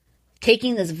just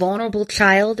taking this vulnerable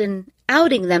child and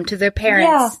outing them to their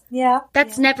parents. Yeah.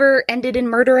 That's never ended in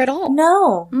murder at all.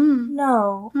 No.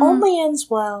 No. Only ends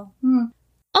well.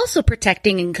 Also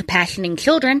protecting and compassioning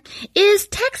children is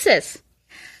Texas.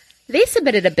 They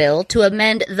submitted a bill to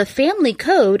amend the family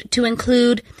code to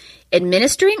include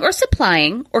administering or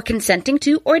supplying or consenting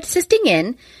to or assisting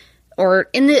in or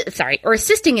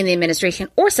assisting in the administration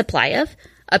or supply of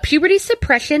a puberty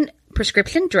suppression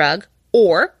prescription drug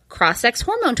or cross-sex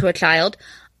hormone to a child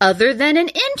other than an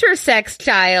intersex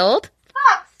child.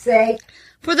 Fuck's sake.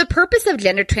 For the purpose of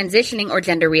gender transitioning or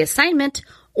gender reassignment,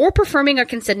 or performing or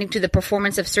consenting to the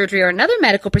performance of surgery or another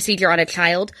medical procedure on a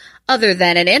child other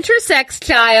than an intersex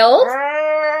child.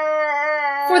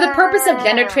 For the purpose of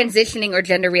gender transitioning or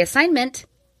gender reassignment,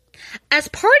 as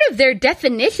part of their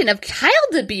definition of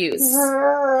child abuse.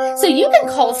 So you can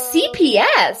call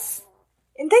CPS.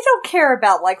 And they don't care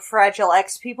about, like, Fragile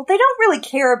X people. They don't really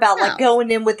care about, like,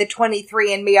 going in with the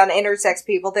 23andMe on intersex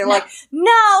people. They're like,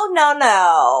 no.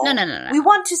 No. We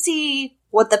want to see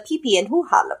what the pee-pee and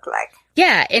hoo-ha look like.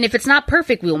 Yeah, and if it's not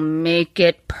perfect, we'll make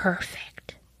it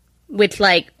perfect. With,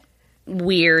 like,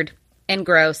 weird and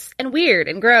gross and weird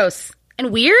and gross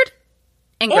and weird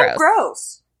and gross. And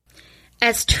gross.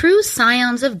 As true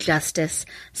scions of justice,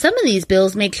 some of these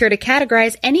bills make sure to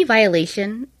categorize any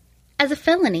violation as a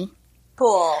felony.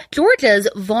 Cool. Georgia's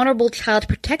Vulnerable Child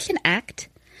Protection Act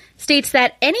states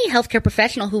that any healthcare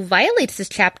professional who violates this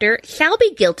chapter shall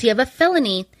be guilty of a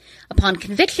felony. Upon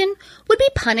conviction, would be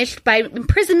punished by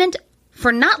imprisonment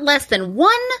for not less than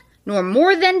 1 nor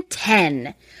more than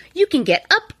 10. You can get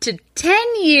up to 10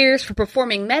 years for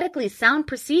performing medically sound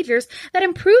procedures that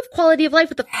improve quality of life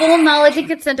with the full knowledge and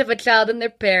consent of a child and their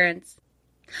parents.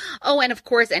 Oh, and of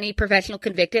course, any professional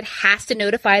convicted has to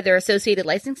notify their associated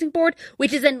licensing board,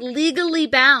 which is then legally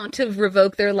bound to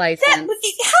revoke their license. How is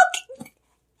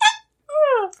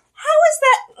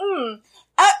that?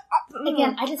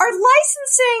 Again, are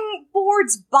licensing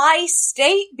boards by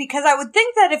state? Because I would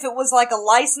think that if it was like a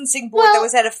licensing board that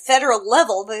was at a federal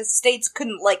level, the states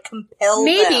couldn't, like, compel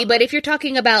Maybe, them. but if you're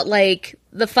talking about, like,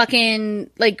 the fucking,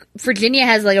 like, Virginia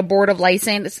has, like, a board of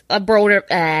license,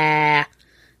 what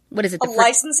is it?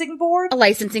 Licensing board? A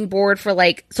licensing board for,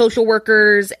 like, social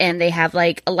workers, and they have,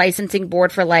 like, a licensing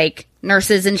board for, like,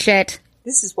 nurses and shit.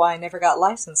 This is why I never got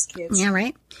licensed, kids. Yeah,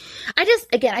 right? I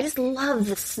just love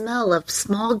the smell of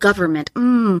small government.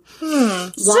 So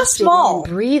small. It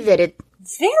in, breathe it.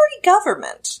 Very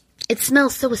government. It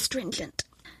smells so astringent.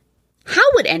 How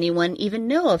would anyone even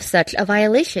know of such a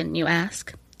violation, you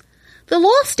ask? The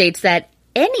law states that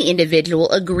any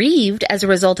individual aggrieved as a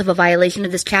result of a violation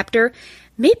of this chapter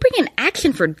may bring an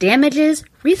action for damages,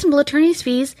 reasonable attorney's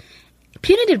fees,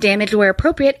 punitive damage where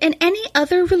appropriate, and any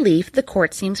other relief the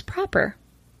court seems proper.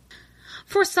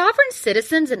 For sovereign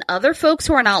citizens and other folks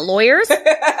who are not lawyers,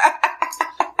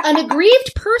 an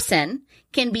aggrieved person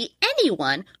can be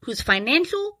anyone whose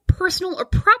financial, personal, or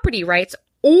property rights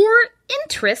or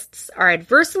interests are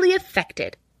adversely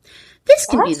affected. This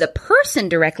can be the person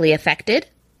directly affected,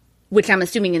 which I'm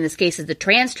assuming in this case is the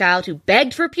trans child who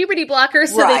begged for puberty blockers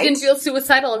so they didn't feel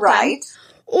suicidal at the time.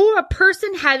 Or a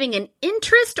person having an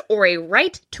interest or a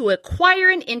right to acquire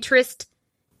an interest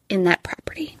in that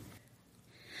property.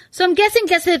 So I'm guessing,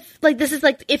 if, like, this is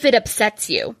like, if it upsets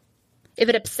you. If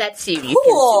it upsets you, you can sue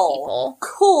people.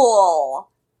 Cool.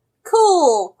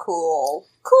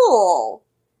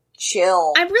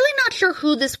 chill. I'm really not sure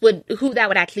who that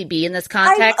would actually be in this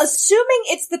context. I'm assuming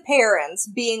it's the parents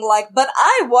being like, but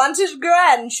I wanted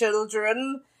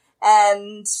grandchildren,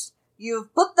 and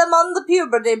you've put them on the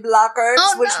puberty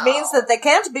blockers, which means that they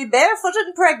can't be barefoot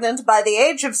and pregnant by the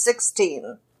age of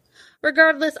 16.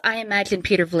 Regardless, I imagine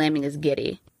Peter Vlaming is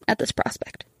giddy at this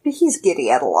prospect. He's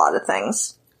giddy at a lot of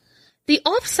things. The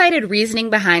off-cited reasoning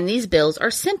behind these bills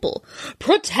are simple.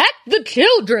 Protect the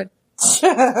children!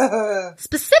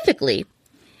 Specifically,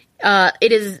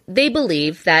 they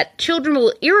believe that children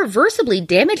will irreversibly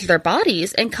damage their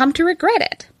bodies and come to regret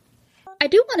it. I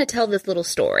do want to tell this little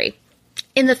story.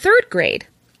 In the 3rd grade,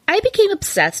 I became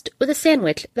obsessed with a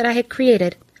sandwich that I had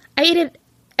created. I ate it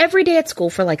every day at school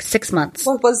for like 6 months.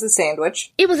 What was the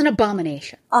sandwich? It was an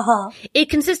abomination. Uh-huh. It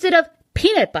consisted of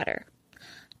peanut butter,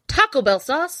 Taco Bell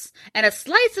sauce, and a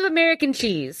slice of American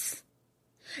cheese.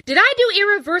 Did I do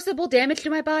irreversible damage to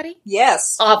my body?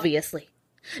 Yes. Obviously.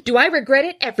 Do I regret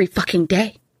it? Every fucking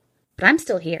day. But I'm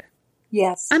still here.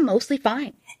 Yes. I'm mostly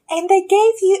fine. And they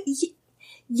gave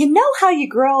you know how you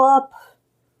grow up,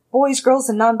 boys, girls,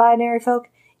 and non-binary folk,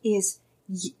 is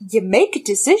you make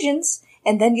decisions,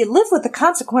 and then you live with the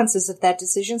consequences of that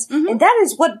decisions, and that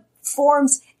is what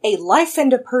forms a life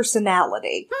and a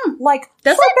personality. Like,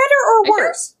 Does for it? better or Are you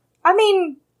worse. I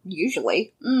mean,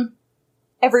 usually.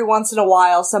 Every once in a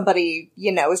while, somebody,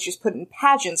 is just put in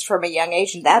pageants from a young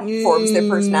age, and that forms their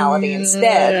personality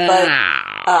instead.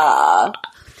 But,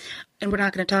 and we're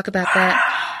not going to talk about that.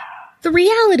 The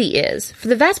reality is, for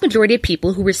the vast majority of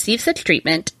people who receive such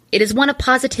treatment, it is one of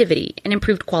positivity and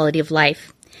improved quality of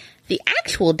life. The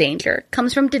actual danger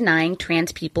comes from denying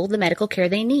trans people the medical care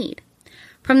they need.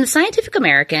 From the Scientific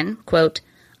American, quote,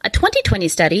 a 2020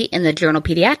 study in the journal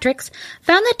Pediatrics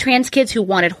found that trans kids who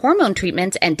wanted hormone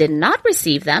treatments and did not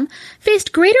receive them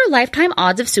faced greater lifetime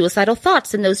odds of suicidal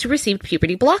thoughts than those who received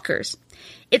puberty blockers.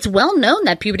 It's well known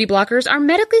that puberty blockers are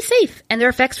medically safe and their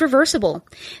effects reversible.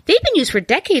 They've been used for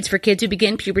decades for kids who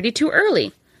begin puberty too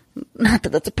early. Not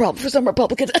that that's a problem for some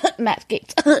Republicans. Matt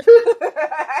Gaetz.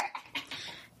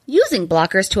 Using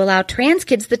blockers to allow trans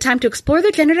kids the time to explore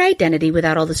their gender identity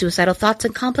without all the suicidal thoughts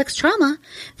and complex trauma,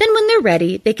 then when they're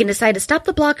ready, they can decide to stop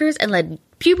the blockers and let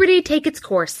puberty take its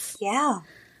course. yeah.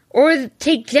 Or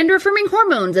take gender-affirming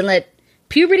hormones and let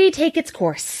puberty take its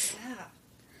course. Yeah.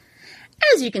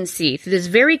 As you can see through this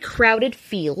very crowded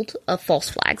field of false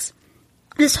flags,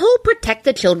 this whole protect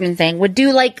the children thing would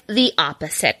do like the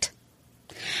opposite.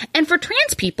 And for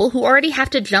trans people who already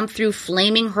have to jump through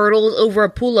flaming hurdles over a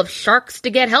pool of sharks to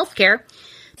get healthcare,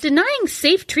 denying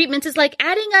safe treatments is like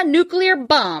adding a nuclear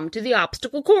bomb to the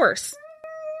obstacle course.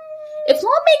 If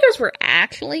lawmakers were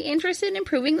actually interested in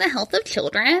improving the health of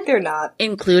children, They're not.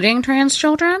 including trans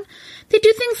children, they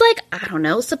do things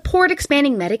like, support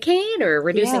expanding Medicaid or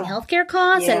reducing healthcare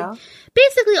costs and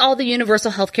basically all the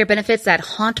universal healthcare benefits that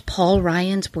haunt Paul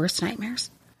Ryan's worst nightmares.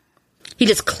 He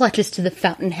just clutches to the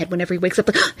fountainhead whenever he wakes up.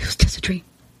 It was just a dream.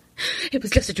 It was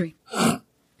just a dream.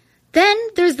 Then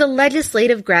there's the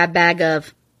legislative grab bag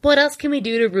of, what else can we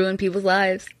do to ruin people's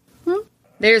lives?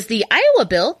 There's the Iowa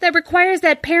bill that requires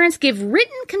that parents give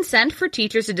written consent for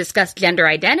teachers to discuss gender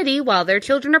identity while their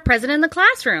children are present in the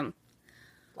classroom.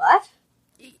 What?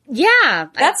 Yeah.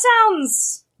 That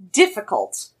sounds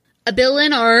difficult. A bill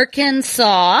in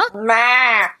Arkansas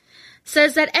Meh.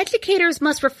 says that educators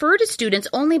must refer to students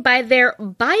only by their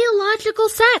biological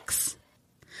sex.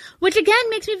 Which again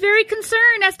makes me very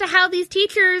concerned as to how these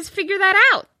teachers figure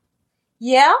that out.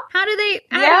 Yeah? How do they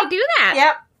do that?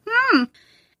 Yep.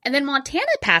 And then Montana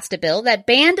passed a bill that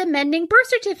banned amending birth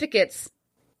certificates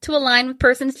to align with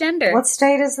person's gender. What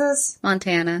state is this?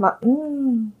 Montana.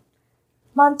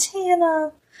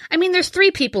 Montana. I mean, there's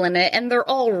 3 people in it, and they're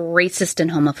all racist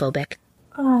and homophobic.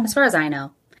 As far as I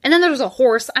know. And then there's a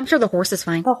horse. I'm sure the horse is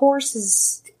fine. The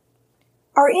horses.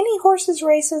 Are any horses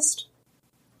racist?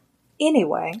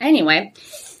 Anyway.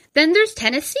 Then there's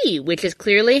Tennessee, which is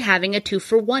clearly having a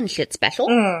 2-for-1 shit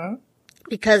special.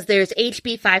 Because there's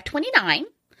HB 529,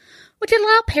 which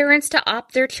allow parents to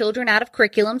opt their children out of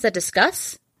curriculums that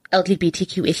discuss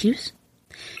LGBTQ issues.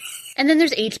 And then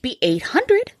there's HB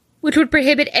 800, which would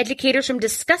prohibit educators from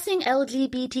discussing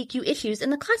LGBTQ issues in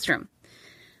the classroom.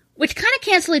 Which kind of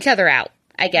cancel each other out,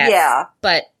 I guess. Yeah.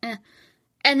 But,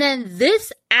 And then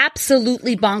this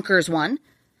absolutely bonkers one,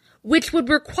 which would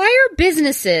require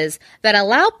businesses that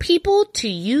allow people to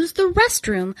use the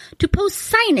restroom to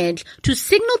post signage to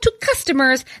signal to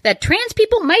customers that trans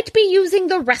people might be using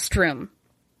the restroom.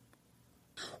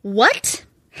 What?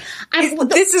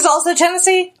 This is also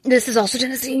Tennessee? This is also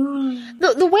Tennessee.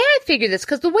 The way I figured this,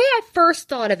 because the way I first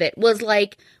thought of it was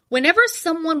like, whenever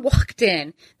someone walked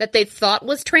in that they thought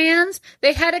was trans,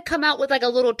 they had to come out with like a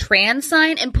little trans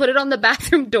sign and put it on the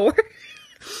bathroom door.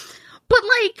 But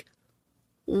like,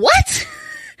 what?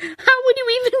 How would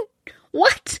you even,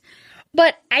 what?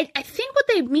 But I think what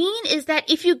they mean is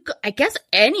that if you, I guess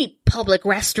any public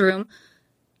restroom,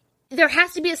 there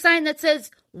has to be a sign that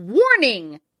says,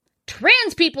 warning,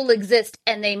 trans people exist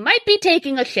and they might be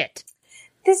taking a shit.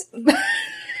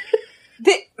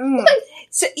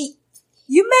 So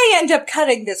you may end up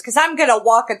cutting this because I'm going to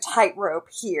walk a tightrope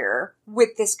here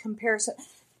with this comparison.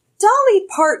 Dolly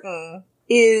Parton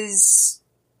is,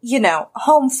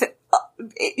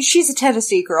 she's a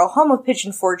Tennessee girl, home of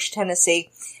Pigeon Forge, Tennessee.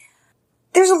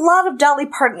 There's a lot of Dolly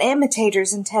Parton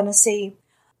imitators in Tennessee.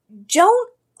 Don't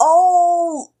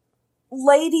all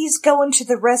ladies go into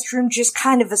the restroom just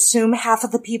kind of assume half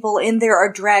of the people in there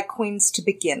are drag queens to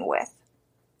begin with?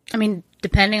 I mean,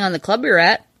 depending on the club you're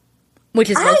at, which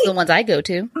is most of the ones I go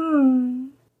to.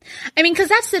 I mean, because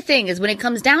that's the thing, is when it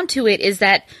comes down to it, is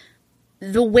that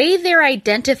the way they're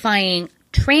identifying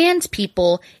trans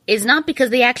people is not because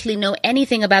they actually know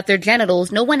anything about their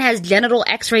genitals. No one has genital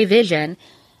x-ray vision,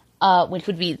 which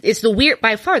would be, it's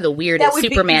by far the weirdest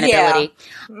Superman ability.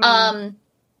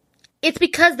 It's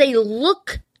because they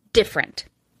look different.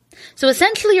 So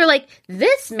essentially you're like,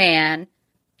 this man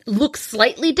looks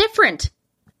slightly different.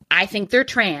 I think they're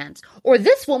trans. Or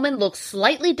this woman looks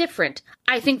slightly different.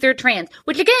 I think they're trans.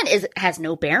 Which again has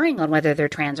no bearing on whether they're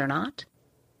trans or not.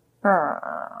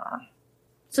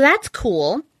 So that's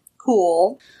cool.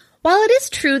 Cool. While it is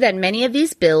true that many of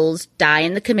these bills die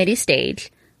in the committee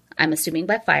stage, I'm assuming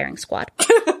by firing squad,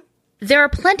 there are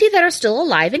plenty that are still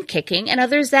alive and kicking, and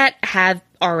others that have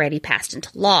already passed into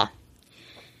law.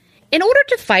 In order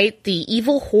to fight the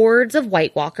evil hordes of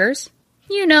White Walkers,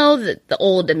 you know, the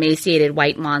old emaciated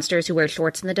white monsters who wear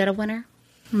shorts in the dead of winter,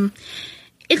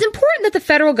 it's important that the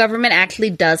federal government actually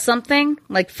does something,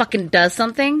 like fucking does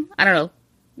something. I don't know,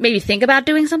 maybe think about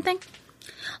doing something.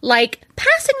 Like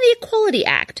passing the Equality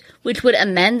Act, which would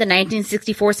amend the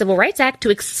 1964 Civil Rights Act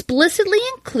to explicitly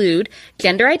include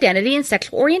gender identity and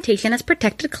sexual orientation as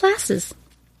protected classes.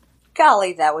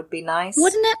 Golly, that would be nice.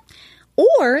 Wouldn't it?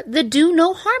 Or the Do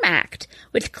No Harm Act,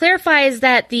 which clarifies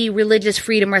that the Religious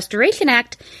Freedom Restoration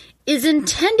Act is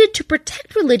intended to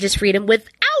protect religious freedom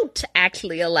without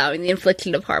actually allowing the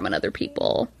infliction of harm on other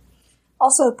people.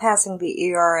 Also passing the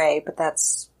ERA, but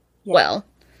that's... Well,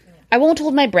 I won't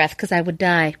hold my breath because I would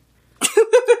die.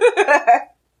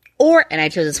 Or, and I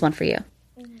chose this one for you,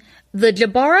 the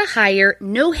Jabara Hire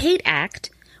No Hate Act,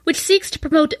 which seeks to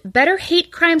promote better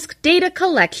hate crimes data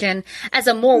collection as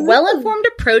a more well-informed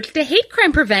approach to hate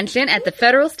crime prevention at the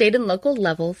federal, state, and local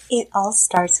levels. It all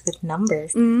starts with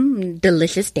numbers.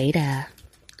 Delicious data.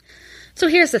 So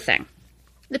here's the thing.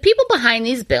 The people behind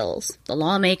these bills, the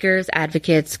lawmakers,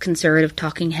 advocates, conservative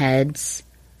talking heads,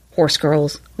 horse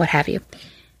girls, what have you,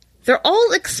 they're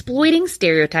all exploiting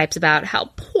stereotypes about how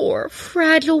poor,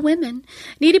 fragile women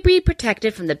need to be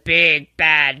protected from the big,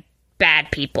 bad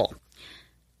people.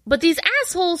 But these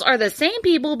assholes are the same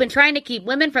people who've been trying to keep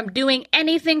women from doing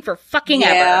anything for fucking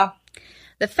ever.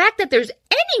 The fact that there's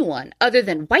anyone other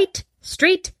than white,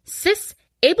 straight, cis,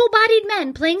 able-bodied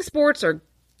men playing sports or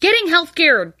getting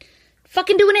healthcare or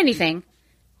fucking doing anything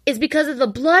is because of the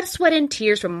blood, sweat, and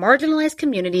tears from marginalized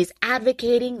communities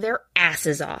advocating their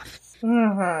asses off.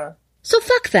 So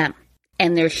fuck them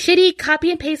and their shitty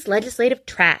copy-and-paste legislative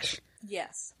trash.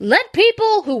 Yes. Let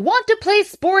people who want to play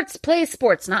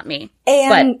sports, not me,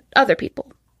 but other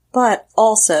people. But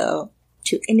also,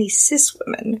 to any cis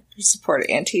women who support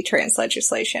anti-trans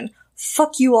legislation,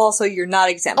 fuck you also, you're not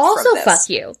exempt from this. Also fuck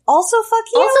you. Also fuck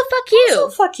you? Also fuck you. Also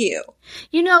fuck you.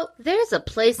 You know, there's a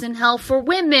place in hell for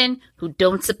women who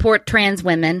don't support trans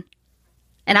women.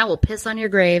 And I will piss on your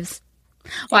graves.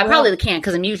 Well, I probably can't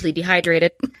because I'm usually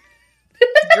dehydrated.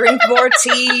 Drink more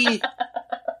tea.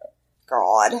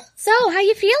 God. So, how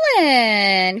you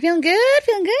feeling? Feeling good?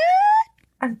 Feeling good?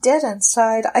 I'm dead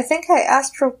inside. I think I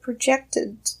astral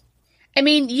projected. I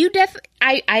mean,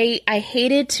 I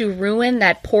hated to ruin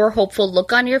that poor, hopeful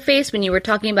look on your face when you were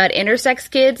talking about intersex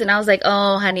kids, and I was like,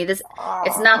 oh, honey, it's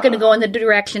not going to go in the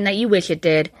direction that you wish it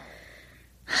did.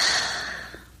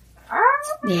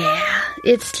 Yeah,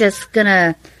 it's just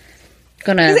gonna...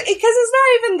 Because it's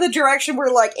not even the direction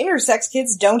where, like, intersex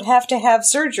kids don't have to have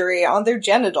surgery on their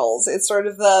genitals. It's sort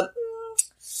of the...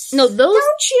 No, those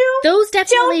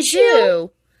definitely don't you?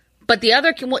 do. But the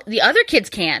other kids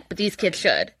can't, but these kids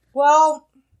should. Well,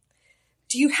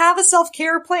 do you have a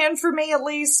self-care plan for me, at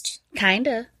least?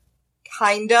 Kinda.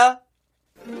 Kinda?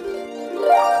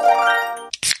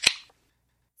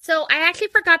 So I actually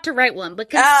forgot to write one, but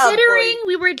considering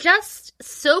we were just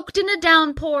soaked in a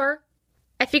downpour,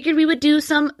 I figured we would do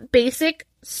some basic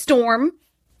storm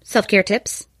self-care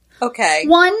tips. Okay.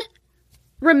 1,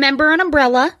 remember an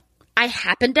umbrella. I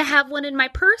happen to have one in my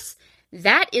purse.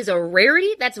 That is a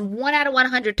rarity. That's 1 out of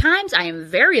 100 times. I am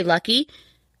very lucky.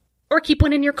 Or keep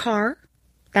one in your car.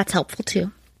 That's helpful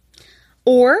too.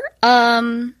 Or,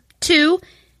 2,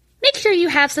 make sure you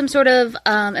have some sort of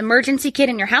emergency kit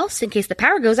in your house in case the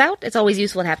power goes out. It's always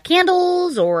useful to have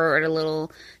candles or a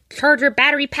little charger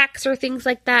battery packs or things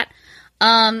like that.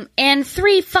 And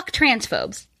 3, fuck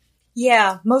transphobes.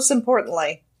 Yeah, most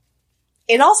importantly.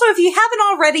 And also, if you haven't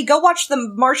already, go watch the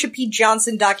Marsha P.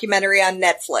 Johnson documentary on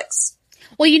Netflix.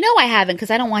 Well, you know I haven't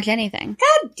because I don't watch anything.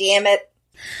 God damn it.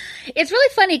 It's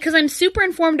really funny because I'm super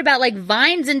informed about like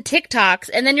Vines and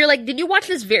TikToks, and then you're like, did you watch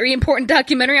this very important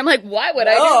documentary? I'm like, why would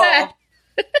I do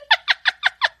that?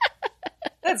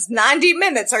 That's 90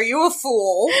 minutes. Are you a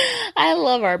fool? I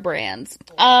love our brands.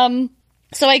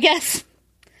 So I guess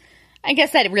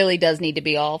that really does need to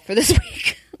be all for this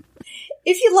week.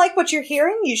 If you like what you're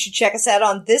hearing, you should check us out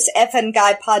on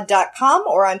thisfnguypod.com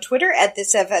or on Twitter at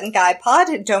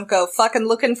thisfnguypod. Don't go fucking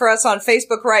looking for us on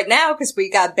Facebook right now because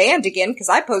we got banned again because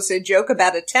I posted a joke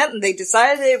about a tent and they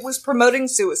decided it was promoting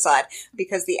suicide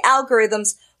because the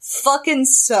algorithms fucking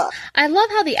suck. I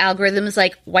love how the algorithm is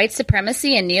like white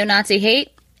supremacy and neo-Nazi hate.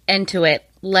 Into it.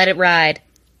 Let it ride.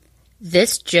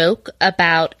 This joke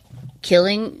about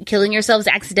killing yourselves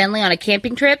accidentally on a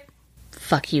camping trip?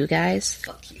 Fuck you guys.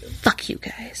 Fuck you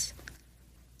guys.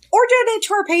 Or donate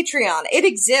to our Patreon. It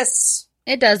exists.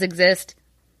 It does exist.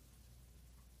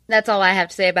 That's all I have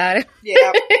to say about it.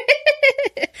 Yeah.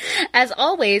 As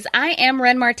always, I am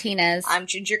Ren Martinez. I'm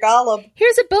Ginger Golub.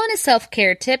 Here's a bonus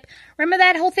self-care tip. Remember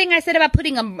that whole thing I said about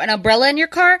putting an umbrella in your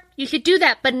car? You should do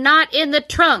that, but not in the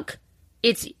trunk.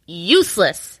 It's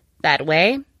useless that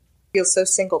way. Feel so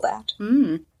singled out.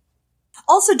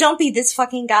 Also, don't be this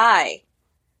fucking guy.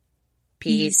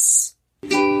 Peace.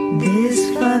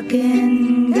 This fucking